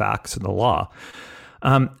look at the facts and the law.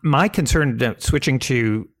 My concern, switching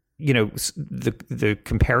to the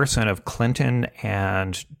comparison of Clinton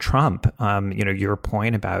and Trump, your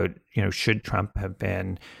point about, should Trump have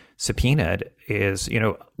been subpoenaed, is,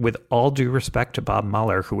 with all due respect to Bob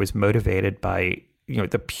Mueller, who was motivated by,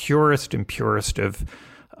 the purest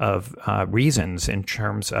of reasons in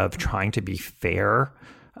terms of trying to be fair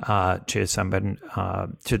to someone,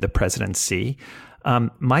 to the presidency.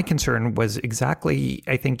 My concern was exactly,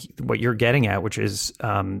 I think, what you're getting at, which is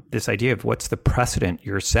this idea of what's the precedent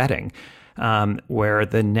you're setting, where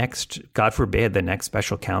the next, God forbid, the next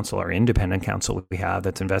special counsel or independent counsel we have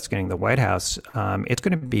that's investigating the White House, it's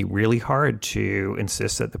going to be really hard to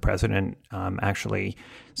insist that the president actually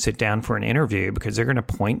sit down for an interview, because they're going to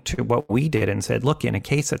point to what we did and said, look, in a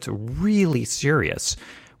case that's really serious,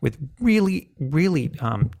 with really, really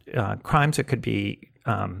crimes that could be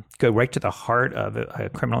go right to the heart of a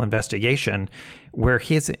criminal investigation, where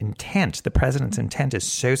his intent, the president's intent, is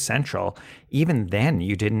so central. Even then,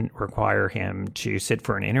 you didn't require him to sit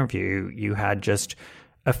for an interview. You had just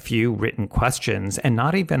a few written questions, and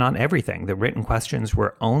not even on everything. The written questions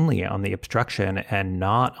were only on the obstruction and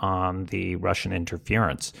not on the Russian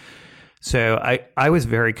interference. So I was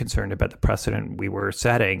very concerned about the precedent we were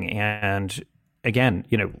setting. And again,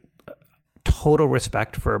 total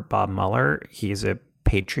respect for Bob Mueller. He's a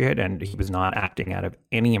patriot, and he was not acting out of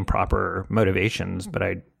any improper motivations. But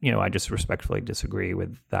I just respectfully disagree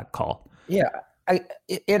with that call. Yeah,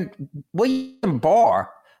 and William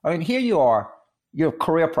Barr. Here you are. You're a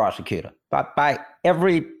career prosecutor by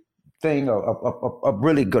everything, a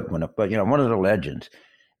really good one, but one of the legends.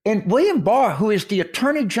 And William Barr, who is the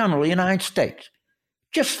Attorney General of the United States,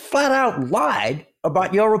 just flat out lied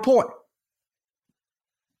about your report.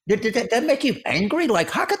 Did that make you angry? Like,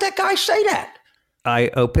 how could that guy say that? I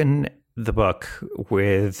open the book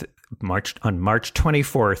with March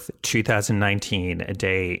 24th, 2019, a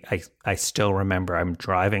day I still remember. I'm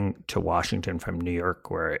driving to Washington from New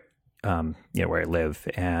York, where I live,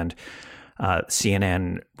 and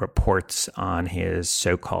CNN reports on his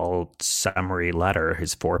so-called summary letter,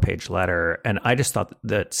 his 4-page letter, and I just thought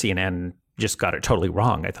that CNN just got it totally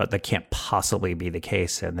wrong. I thought that can't possibly be the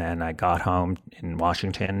case. And then I got home in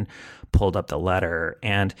Washington, pulled up the letter,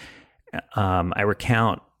 and I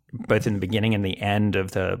recount both in the beginning and the end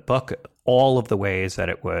of the book all of the ways that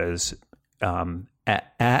it was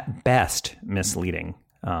at best misleading.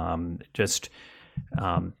 Here's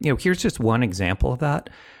just one example of that.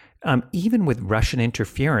 Even with Russian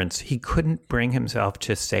interference, he couldn't bring himself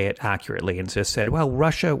to say it accurately, and just said, well,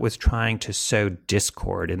 Russia was trying to sow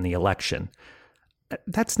discord in the election.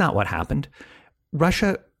 That's not what happened.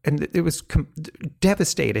 Russia, and it was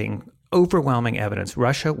devastating, overwhelming evidence,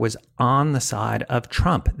 Russia was on the side of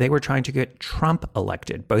Trump. They were trying to get Trump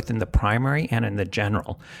elected, both in the primary and in the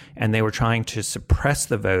general. And they were trying to suppress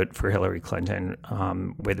the vote for Hillary Clinton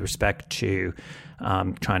with respect to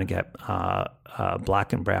trying to get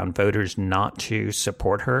black and brown voters not to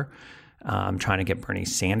support her, trying to get Bernie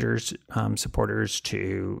Sanders supporters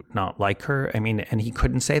to not like her. And he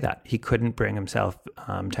couldn't say that. He couldn't bring himself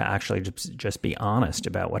to actually just be honest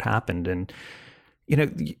about what happened. And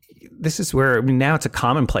this is where, now it's a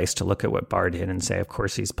commonplace to look at what Barr did and say, of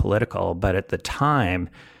course, he's political. But at the time,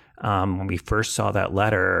 when we first saw that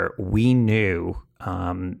letter, we knew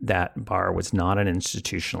that Barr was not an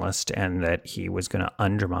institutionalist and that he was going to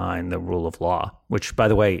undermine the rule of law, which, by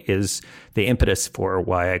the way, is the impetus for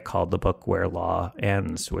why I called the book Where Law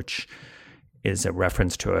Ends, which is a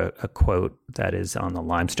reference to a quote that is on the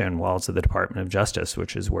limestone walls of the Department of Justice,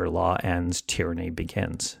 which is where law ends, tyranny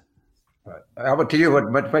begins. Right. Albert, to you,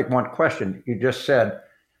 but make one question. You just said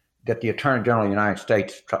that the Attorney General of the United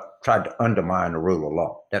States tried to undermine the rule of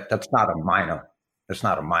law. That's not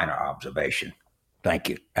a minor observation. Thank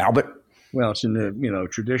you, Albert. Well, it's in the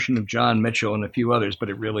tradition of John Mitchell and a few others, but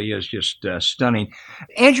it really is just stunning.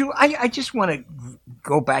 Andrew, I just want to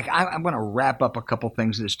go back. I want to wrap up a couple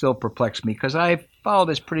things that still perplex me because I followed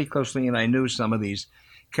this pretty closely and I knew some of these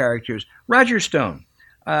characters. Roger Stone,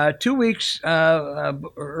 2 weeks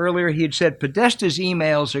earlier, he had said Podesta's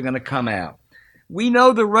emails are going to come out. We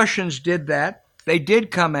know the Russians did that. They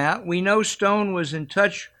did come out. We know Stone was in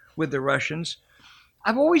touch with the Russians.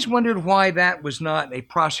 I've always wondered why that was not a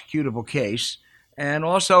prosecutable case, and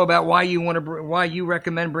also about why you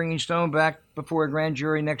recommend bringing Stone back before a grand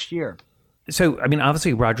jury next year. So, I mean,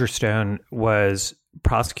 obviously, Roger Stone was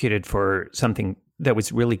prosecuted for something that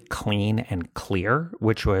was really clean and clear,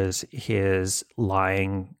 which was his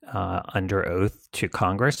lying under oath to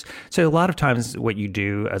Congress. So a lot of times what you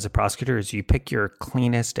do as a prosecutor is you pick your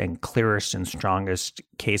cleanest and clearest and strongest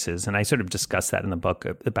cases. And I sort of discuss that in the book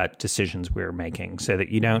about decisions we're making so that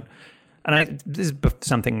you don't, and this is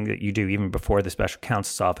something that you do even before the special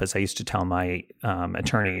counsel's office. I used to tell my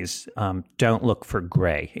attorneys, don't look for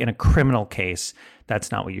gray. In a criminal case,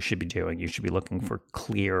 that's not what you should be doing. You should be looking for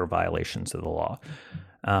clear violations of the law.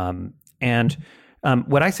 And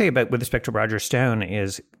what I say with respect to Roger Stone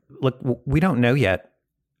is, look, we don't know yet.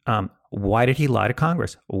 Why did he lie to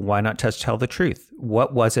Congress? Why not just tell the truth?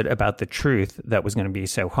 What was it about the truth that was going to be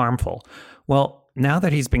so harmful? Well, now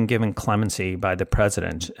that he's been given clemency by the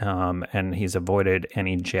president and he's avoided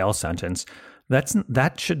any jail sentence,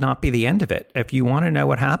 that should not be the end of it. If you want to know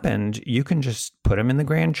what happened, you can just put him in the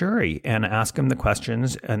grand jury and ask him the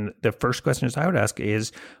questions. And the first questions I would ask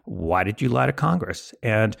is, why did you lie to Congress?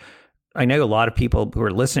 And I know a lot of people who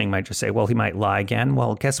are listening might just say, well, he might lie again.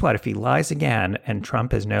 Well, guess what? If he lies again and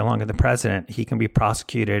Trump is no longer the president, he can be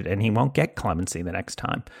prosecuted and he won't get clemency the next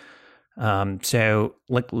time. So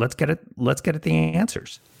let's get at the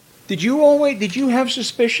answers. Did you have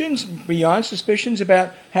suspicions, beyond suspicions,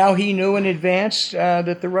 about how he knew in advance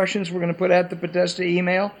that the Russians were going to put out the Podesta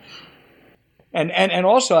email? And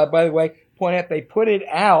also, by the way, point out they put it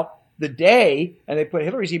out the day, and they put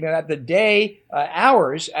Hillary's email out the day,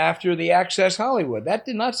 hours after the Access Hollywood. That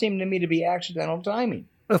did not seem to me to be accidental timing.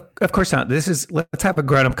 Of course not. Let's have a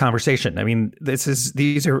grown-up conversation. I mean,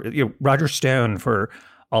 these are Roger Stone, for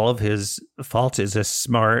all of his faults, is a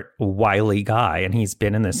smart, wily guy, and he's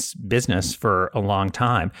been in this business for a long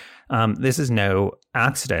time. This is no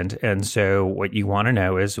accident. And so what you want to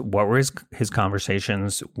know is, what were his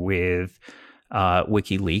conversations with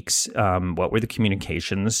WikiLeaks? What were the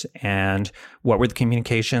communications, and what were the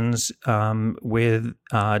communications with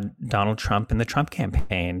Donald Trump and the Trump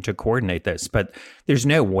campaign to coordinate this? But there's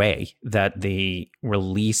no way that the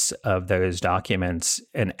release of those documents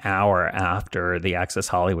an hour after the Access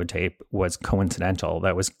Hollywood tape was coincidental.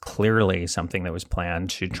 That was clearly something that was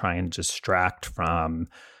planned to try and distract from,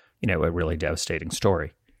 a really devastating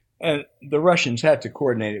story. And the Russians had to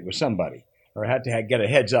coordinate it with somebody, or had to get a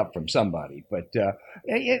heads up from somebody. But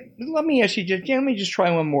let me ask you, let me just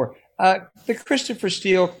try one more. The Christopher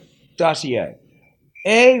Steele dossier.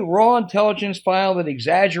 A, raw intelligence file that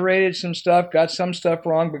exaggerated some stuff, got some stuff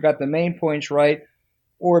wrong, but got the main points right.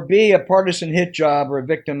 Or B, a partisan hit job or a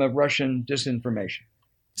victim of Russian disinformation.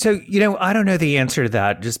 So, I don't know the answer to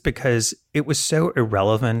that, just because it was so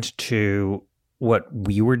irrelevant to what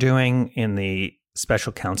we were doing in the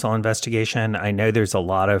special counsel investigation. I know there's a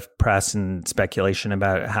lot of press and speculation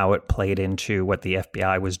about how it played into what the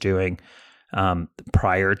FBI was doing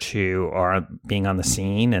prior to our being on the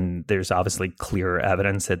scene. And there's obviously clear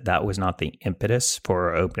evidence that that was not the impetus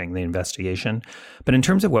for opening the investigation. But in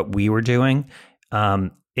terms of what we were doing,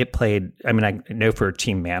 it played, I know for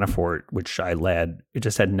Team Manafort, which I led, it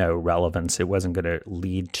just had no relevance. It wasn't going to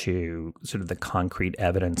lead to sort of the concrete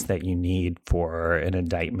evidence that you need for an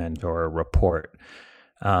indictment or a report.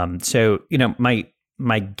 So,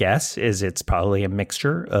 my guess is it's probably a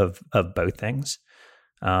mixture of both things.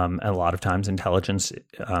 And a lot of times intelligence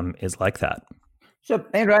is like that. So,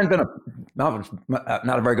 Andrew, I've been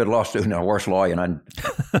not a very good law student, a worse lawyer, and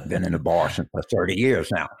I've been in the bar for 30 years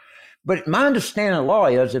now. But my understanding of law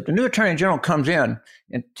is, if the new Attorney General comes in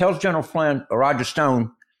and tells General Flynn or Roger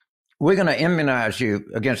Stone, we're going to immunize you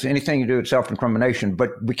against anything you do with self-incrimination, but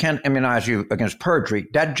we can't immunize you against perjury,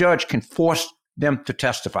 that judge can force them to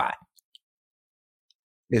testify.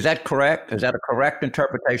 Is that correct? Is that a correct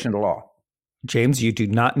interpretation of the law? James, you do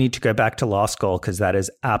not need to go back to law school, because that is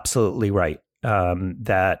absolutely right.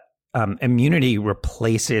 That immunity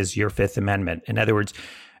replaces your Fifth Amendment. In other words,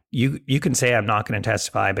 you can say, I'm not going to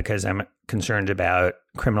testify because I'm concerned about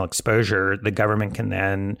criminal exposure. The government can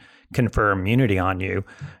then confer immunity on you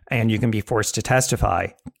and you can be forced to testify.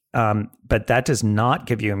 But that does not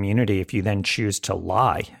give you immunity if you then choose to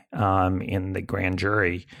lie in the grand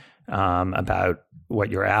jury about what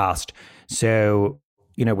you're asked. So,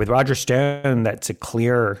 with Roger Stone, that's a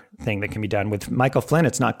clear thing that can be done. With Michael Flynn,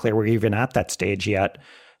 it's not clear we're even at that stage yet.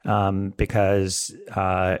 Because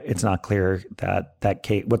it's not clear that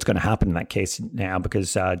case, what's going to happen in that case now,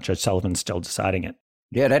 because Judge Sullivan's still deciding it.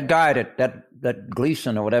 Yeah, that guy, that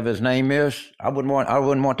Gleason or whatever his name is, I wouldn't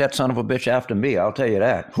want that son of a bitch after me. I'll tell you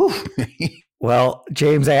that. Well,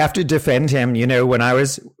 James, I have to defend him. When I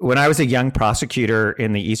was a young prosecutor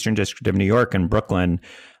in the Eastern District of New York in Brooklyn,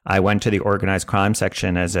 I went to the organized crime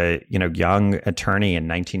section as a young attorney in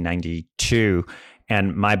 1992.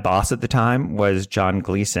 And my boss at the time was John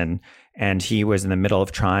Gleason, and he was in the middle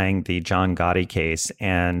of trying the John Gotti case.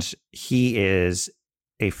 And he is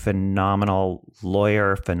a phenomenal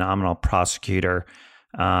lawyer, phenomenal prosecutor.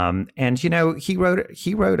 And he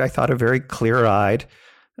wrote, I thought, a very clear-eyed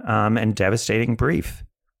and devastating brief.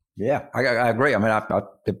 Yeah, I agree. I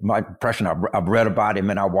mean, my impression, I've read about him,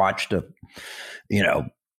 and I watched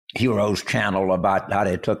Heroes channel about how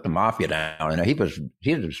they took the mafia down, and he's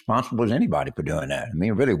as responsible as anybody for doing that. I mean,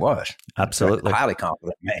 he really was. Absolutely. Highly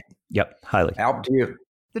competent man. Yep, highly. Albert, to you.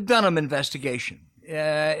 The Dunham investigation.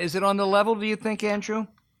 Is it on the level, do you think, Andrew?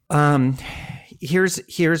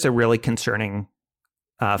 Here's a really concerning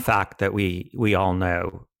fact that we all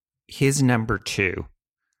know. His number two,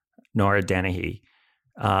 Nora Dennehy,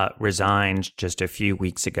 resigned just a few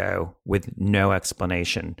weeks ago with no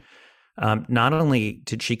explanation. Not only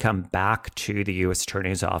did she come back to the U.S.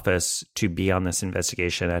 Attorney's Office to be on this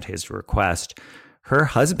investigation at his request, her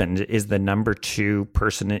husband is the number two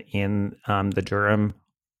person in the Durham,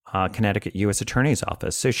 Connecticut U.S. Attorney's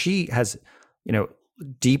Office. So she has,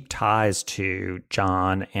 deep ties to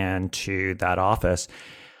John and to that office.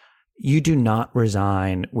 You do not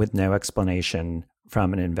resign with no explanation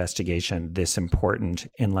from an investigation this important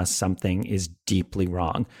unless something is deeply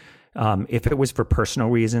wrong. If it was for personal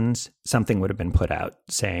reasons, something would have been put out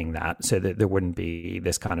saying that, so that there wouldn't be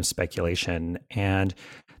this kind of speculation. And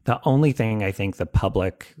the only thing I think the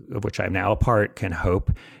public, of which I'm now a part, can hope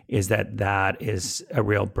is that is a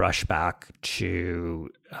real brushback to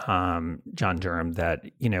John Durham, that,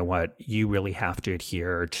 you really have to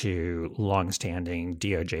adhere to longstanding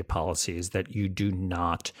DOJ policies, that you do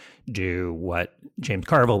not do what James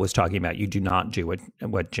Carville was talking about. You do not do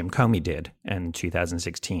what Jim Comey did in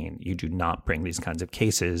 2016. You do not bring these kinds of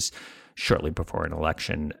cases shortly before an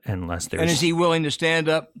election unless there's... And is he willing to stand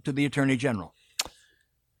up to the Attorney General?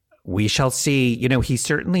 We shall see. He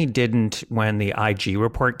certainly didn't when the IG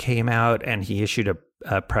report came out, and he issued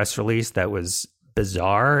a press release that was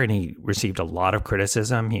bizarre, and he received a lot of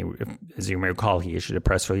criticism. He, as you may recall, he issued a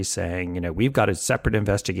press release saying, we've got a separate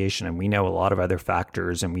investigation and we know a lot of other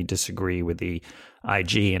factors and we disagree with the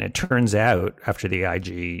IG. And it turns out, after the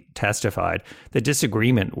IG testified, the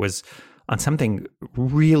disagreement was on something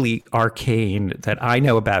really arcane that I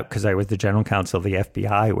know about because I was the general counsel of the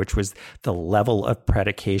FBI, which was the level of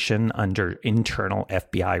predication under internal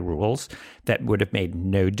FBI rules that would have made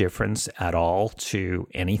no difference at all to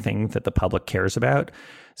anything that the public cares about.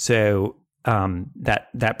 So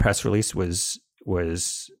that press release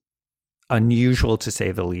was unusual, to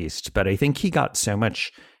say the least. But I think he got so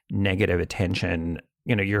much negative attention.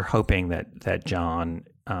 You're hoping that John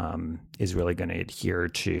is really going to adhere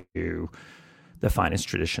to the finest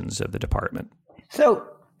traditions of the department. So,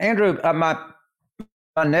 Andrew, my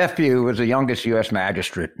nephew was the youngest U.S.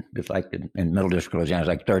 magistrate, just like in Middle District of Louisiana. He's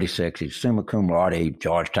like 36. He's summa cum laude,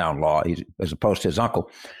 Georgetown Law, as opposed to his uncle.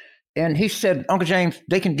 And he said, Uncle James,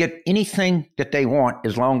 they can get anything that they want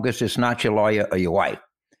as long as it's not your lawyer or your wife.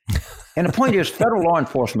 And the point is, federal law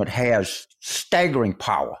enforcement has staggering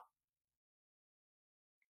power.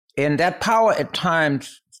 And that power at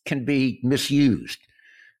times can be misused.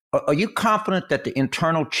 Are you confident that the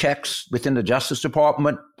internal checks within the Justice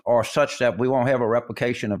Department are such that we won't have a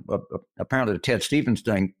replication of apparently the Ted Stevens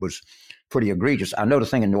thing was pretty egregious? I know the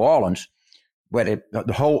thing in New Orleans where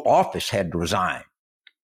the whole office had to resign.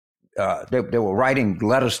 They were writing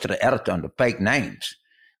letters to the editor under fake names.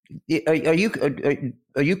 Are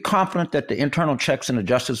you confident that the internal checks in the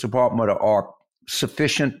Justice Department are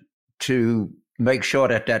sufficient to make sure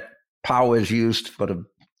that power is used for the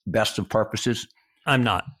best of purposes? I'm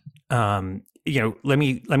not. Let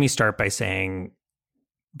me start by saying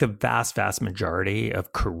the vast majority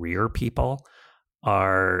of career people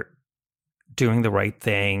are doing the right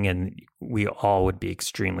thing, and we all would be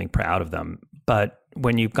extremely proud of them. But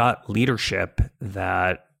when you've got leadership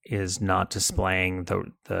that is not displaying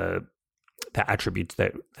the attributes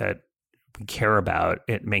that we care about,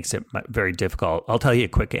 it makes it very difficult. I'll tell you a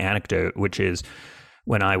quick anecdote, which is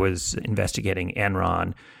when I was investigating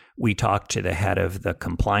Enron, we talked to the head of the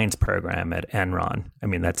compliance program at Enron. I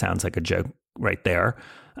mean, that sounds like a joke right there.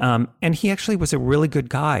 And he actually was a really good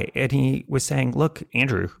guy. And he was saying, look,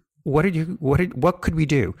 Andrew, what could we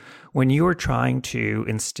do when you are trying to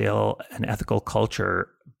instill an ethical culture,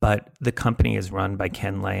 but the company is run by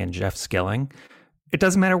Ken Lay and Jeff Skilling? It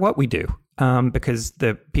doesn't matter what we do, because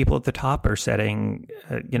the people at the top are setting,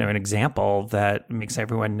 an example that makes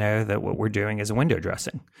everyone know that what we're doing is a window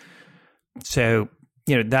dressing. So,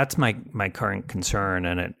 that's my current concern.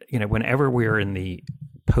 And whenever we're in the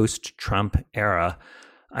post-Trump era,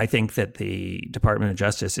 I think that the Department of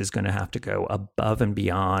Justice is going to have to go above and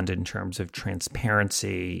beyond in terms of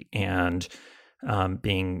transparency and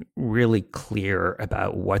being really clear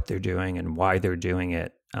about what they're doing and why they're doing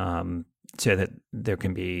it, so that there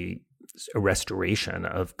can be a restoration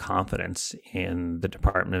of confidence in the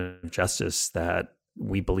Department of Justice that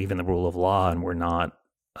we believe in the rule of law and we're not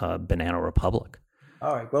a banana republic.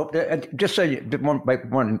 All right. Well, just so you want to make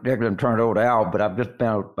one and turn it over to Al, but I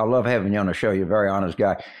love having you on the show. You're a very honest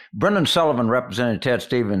guy. Brendan Sullivan represented Ted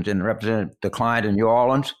Stevens and represented the client in New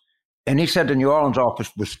Orleans. And he said the New Orleans office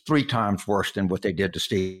was 3 times worse than what they did to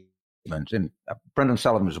Stevens. And Brendan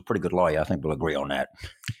Sullivan is a pretty good lawyer. I think we'll agree on that.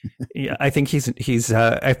 Yeah, I think he's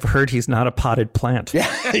I've heard he's not a potted plant. Yeah,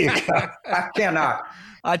 I cannot.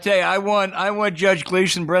 I tell you, I want Judge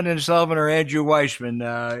Gleason, Brendan Sullivan, or Andrew Weissman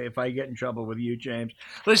if I get in trouble with you, James.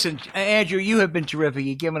 Listen, Andrew, you have been terrific.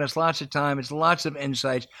 You've given us lots of time. It's lots of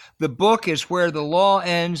insights. The book is Where the Law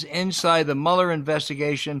Ends, Inside the Mueller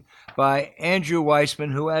Investigation by Andrew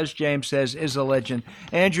Weissman, who, as James says, is a legend.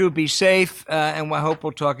 Andrew, be safe, and I hope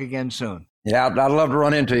we'll talk again soon. Yeah, I'd love to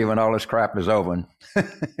run into you when all this crap is over and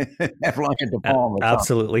have lunch at the Palm.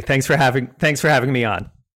 Absolutely. Thanks for having me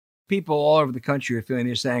on. People all over the country are feeling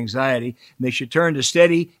this anxiety, and they should turn to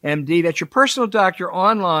Steady MD. That's your personal doctor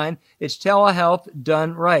online. It's telehealth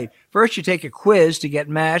done right. First, you take a quiz to get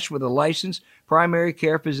matched with a licensed primary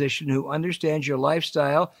care physician who understands your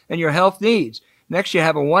lifestyle and your health needs. Next, you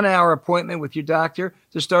have a 1-hour appointment with your doctor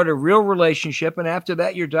to start a real relationship, and after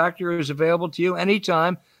that, your doctor is available to you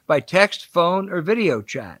anytime by text, phone, or video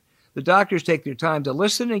chat. The doctors take their time to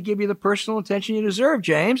listen and give you the personal attention you deserve,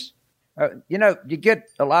 James. You get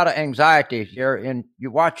a lot of anxiety here, and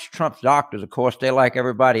you watch Trump's doctors. Of course, they like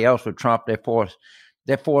everybody else with Trump. They're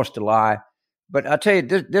forced to lie. But I tell you,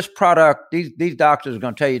 this product, these doctors are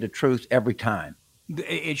going to tell you the truth every time.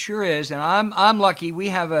 It sure is, and I'm lucky. We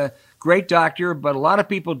have a great doctor, but a lot of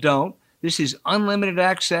people don't. This is unlimited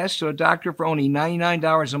access to a doctor for only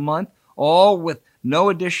 $99 a month, all with no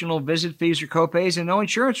additional visit fees or copays, and no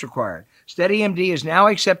insurance required. SteadyMD is now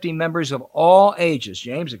accepting members of all ages.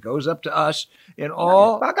 James, it goes up to us in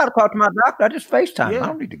all. If I got to talk to my doctor, I just FaceTime. Yeah. I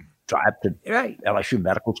don't need to drive to right. LSU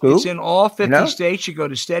Medical School. It's in all 50 states. You go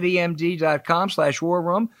to steadymd.com/war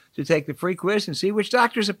room to take the free quiz and see which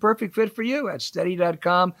doctor is a perfect fit for you at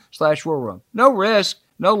steady.com/war room. No risk,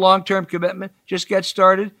 no long-term commitment. Just get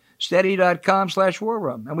started. Steady.com/war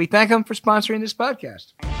room. And we thank them for sponsoring this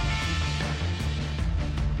podcast.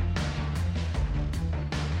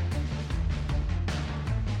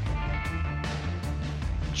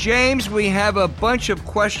 James, we have a bunch of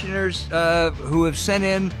questioners who have sent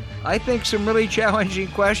in, I think, some really challenging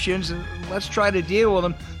questions, and let's try to deal with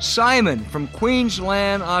them. Simon from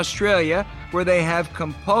Queensland, Australia, where they have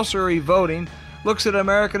compulsory voting, looks at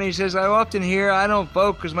America and he says, I often hear I don't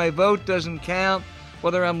vote because my vote doesn't count,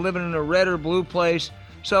 whether I'm living in a red or blue place.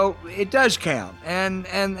 So it does count. And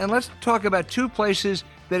let's talk about 2 places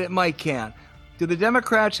that it might count. Do the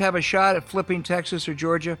Democrats have a shot at flipping Texas or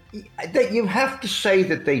Georgia? You have to say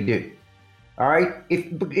that they do. All right?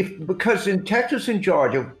 Because in Texas and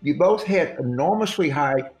Georgia, you both had enormously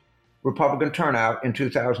high Republican turnout in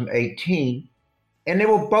 2018, and they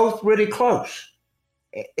were both really close.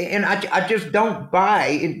 And I just don't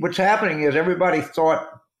buy what's happening is everybody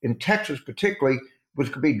thought in Texas particularly was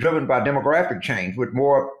could be driven by demographic change with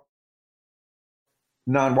more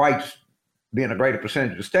non-whites being a greater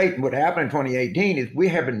percentage of the state. And what happened in 2018 is we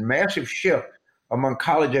have a massive shift among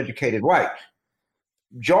college-educated whites.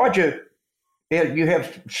 Georgia, you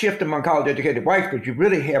have shift among college-educated whites, but you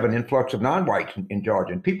really have an influx of non-whites in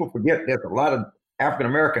Georgia. And people forget there's a lot of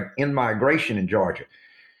African-American in-migration in Georgia.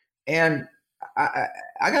 And I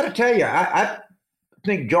got to tell you, I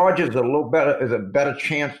think Georgia is a better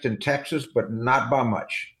chance than Texas, but not by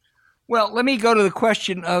much. Well, let me go to the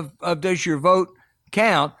question of does your vote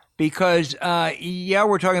count? Because,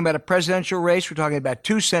 we're talking about a presidential race. We're talking about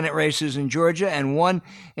 2 Senate races in Georgia and 1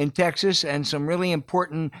 in Texas and some really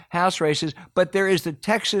important House races. But there is the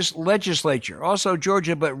Texas legislature, also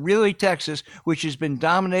Georgia, but really Texas, which has been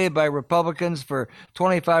dominated by Republicans for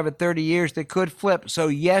 25 or 30 years that could flip. So,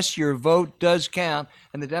 yes, your vote does count.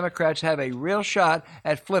 And the Democrats have a real shot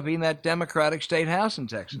at flipping that Democratic state House in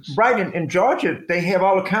Texas. Right. In Georgia, they have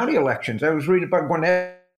all the county elections. I was reading about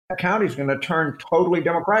Gwinnett County is going to turn totally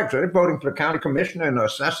Democratic. So they're voting for the county commissioner and the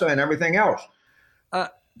assessor and everything else.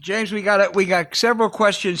 James, we got several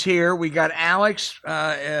questions here. We got Alex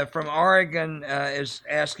from Oregon is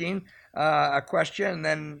asking a question, and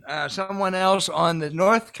then someone else on the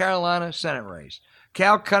North Carolina Senate race.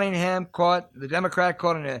 Cal Cunningham the Democrat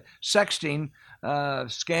caught in a sexting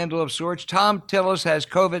scandal of sorts. Tom Tillis has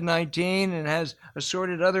COVID-19 and has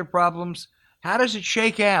assorted other problems. How does it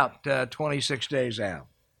shake out 26 days out?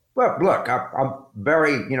 Well, look, I'm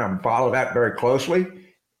very, follow that very closely.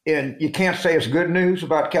 And you can't say it's good news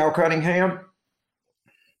about Cal Cunningham.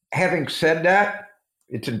 Having said that,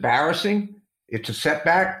 it's embarrassing. It's a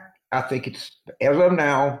setback. I think it's, as of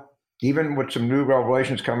now, even with some new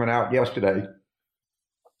revelations coming out yesterday,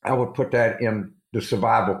 I would put that in the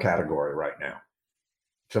survival category right now.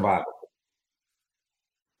 Survival.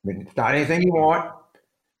 I mean, it's not anything you want,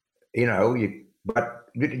 but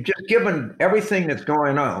just given everything that's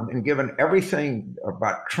going on and given everything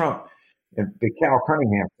about Trump and the Cal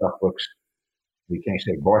Cunningham stuff looks, we can't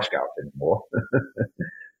say Boy Scouts anymore.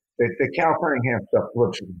 the Cal Cunningham stuff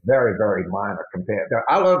looks very, very minor compared to,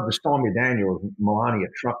 I love the Stormy Daniels, Melania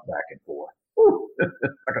Trump back and forth. I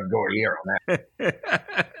could go a year on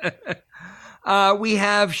that. We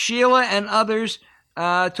have Sheila and others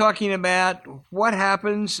talking about what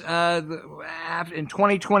happens in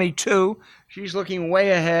 2022. She's looking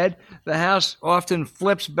way ahead. The House often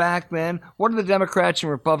flips back then. What are the Democrats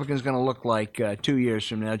and Republicans going to look like 2 years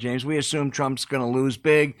from now, James? We assume Trump's going to lose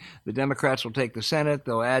big. The Democrats will take the Senate.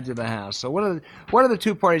 They'll add to the House. So what are the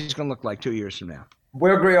two parties going to look like 2 years from now? We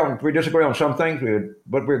disagree on some things,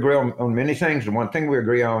 but we agree on many things. The one thing we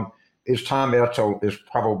agree on is Tom Edsall is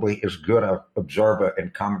probably as good an observer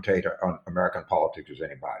and commentator on American politics as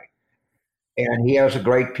anybody. And he has a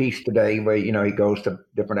great piece today where, he goes to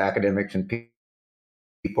different academics and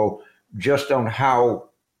people just on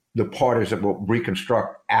how the parties will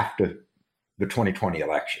reconstruct after the 2020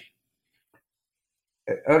 election.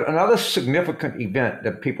 Another significant event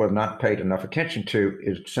that people have not paid enough attention to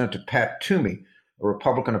is Senator Pat Toomey, a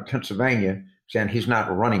Republican of Pennsylvania, saying he's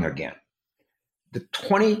not running again. The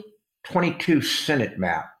 2022 Senate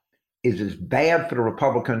map is as bad for the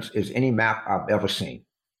Republicans as any map I've ever seen.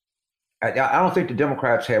 I don't think the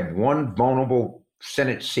Democrats have one vulnerable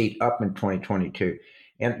Senate seat up in 2022.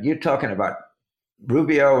 And you're talking about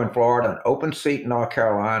Rubio in Florida, an open seat in North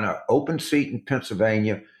Carolina, open seat in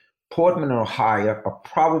Pennsylvania, Portman in Ohio, a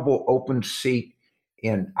probable open seat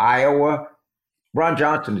in Iowa. Ron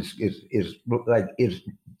Johnson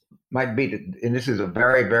might be, and this is a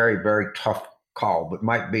very, very, very tough call, but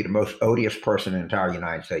might be the most odious person in the entire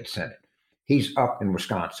United States Senate. He's up in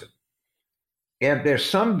Wisconsin. And there's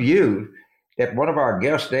some view that one of our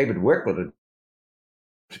guests, David Wickler,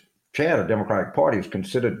 the chair of the Democratic Party, is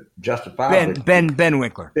considered justifiable. Ben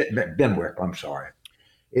Wickler. Ben Wickler, I'm sorry.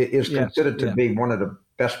 Is considered to be one of the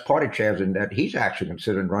best party chairs, in that he's actually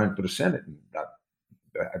considering running for the Senate.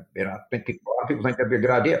 And I think a lot of people think that'd be a good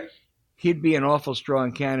idea. He'd be an awful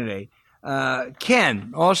strong candidate.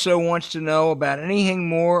 Ken also wants to know about anything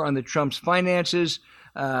more on the Trump's finances,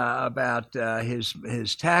 about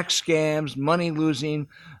his tax scams, money losing,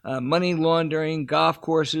 money laundering, golf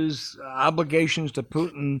courses, obligations to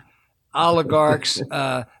Putin, oligarchs.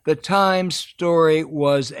 The Times story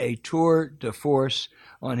was a tour de force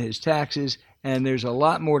on his taxes, and there's a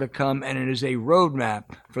lot more to come, and it is a roadmap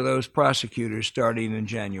for those prosecutors starting in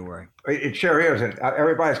January. It sure is.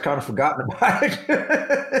 Everybody's kind of forgotten about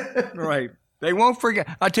it. Right. They won't forget.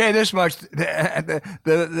 I'll tell you this much.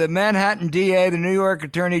 The Manhattan DA, the New York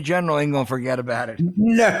Attorney General, ain't going to forget about it.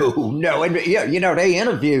 No. And, they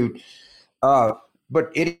interviewed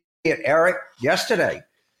but idiot Eric yesterday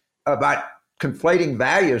about conflating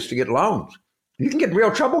values to get loans. You can get in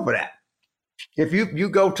real trouble for that. If you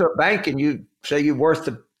go to a bank and you say you're worth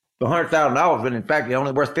the $100,000, but in fact you're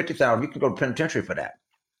only worth $50,000, you can go to penitentiary for that.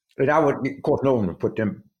 And I would, of course, no one would put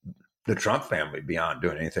the Trump family beyond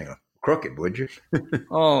doing anything crooked, would you?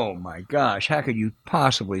 Oh my gosh, how could you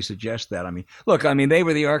possibly suggest that? I mean, look, they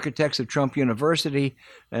were the architects of Trump University,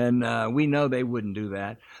 and we know they wouldn't do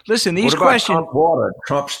that. Listen, these what about questions. Trump water,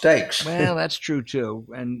 Trump steaks. Well, that's true too,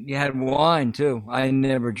 and you had wine too. I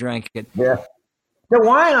never drank it. Yeah, the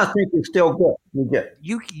wine I think is still good.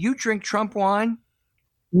 You drink Trump wine?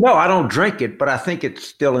 No, I don't drink it, but I think it's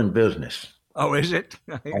still in business. Oh, is it?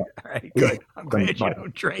 All right, good. I'm glad you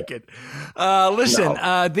don't drink it. Listen,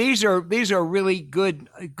 no. These are really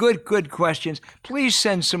good questions. Please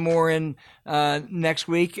send some more in next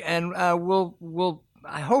week, and we'll.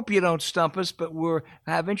 I hope you don't stump us, but we'll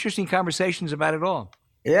have interesting conversations about it all.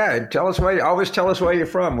 Yeah, and always tell us where you're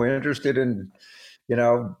from. We're interested in,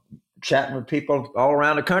 chatting with people all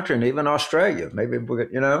around the country and even Australia. Maybe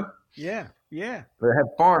Yeah. We have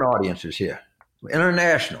foreign audiences here,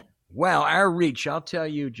 international. Wow, our reach, I'll tell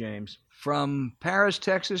you, James, from Paris,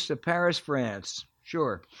 Texas to Paris, France.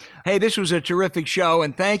 Sure. Hey, this was a terrific show,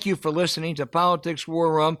 and thank you for listening to Politics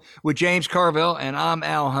War Room with James Carville, and I'm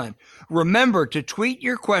Al Hunt. Remember to tweet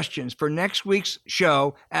your questions for next week's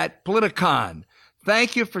show at Politicon.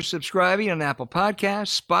 Thank you for subscribing on Apple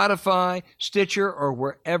Podcasts, Spotify, Stitcher, or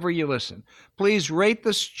wherever you listen. Please rate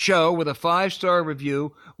the show with a 5-star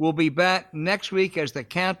review. We'll be back next week as the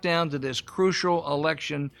countdown to this crucial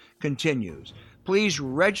election continues. Please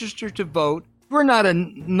register to vote. We're not a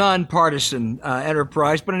nonpartisan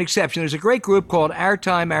enterprise, but an exception. There's a great group called Our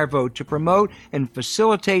Time, Our Vote to promote and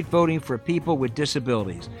facilitate voting for people with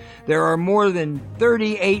disabilities. There are more than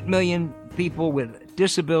 38 million people with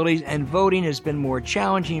disabilities, and voting has been more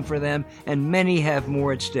challenging for them, and many have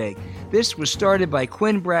more at stake. This was started by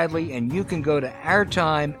Quinn Bradley, and you can go to Our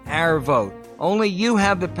Time, Our Vote. Only you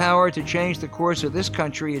have the power to change the course of this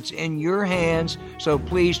country. It's in your hands, so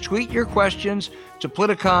please tweet your questions to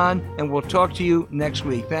Politicon, and we'll talk to you next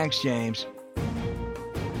week. Thanks, James.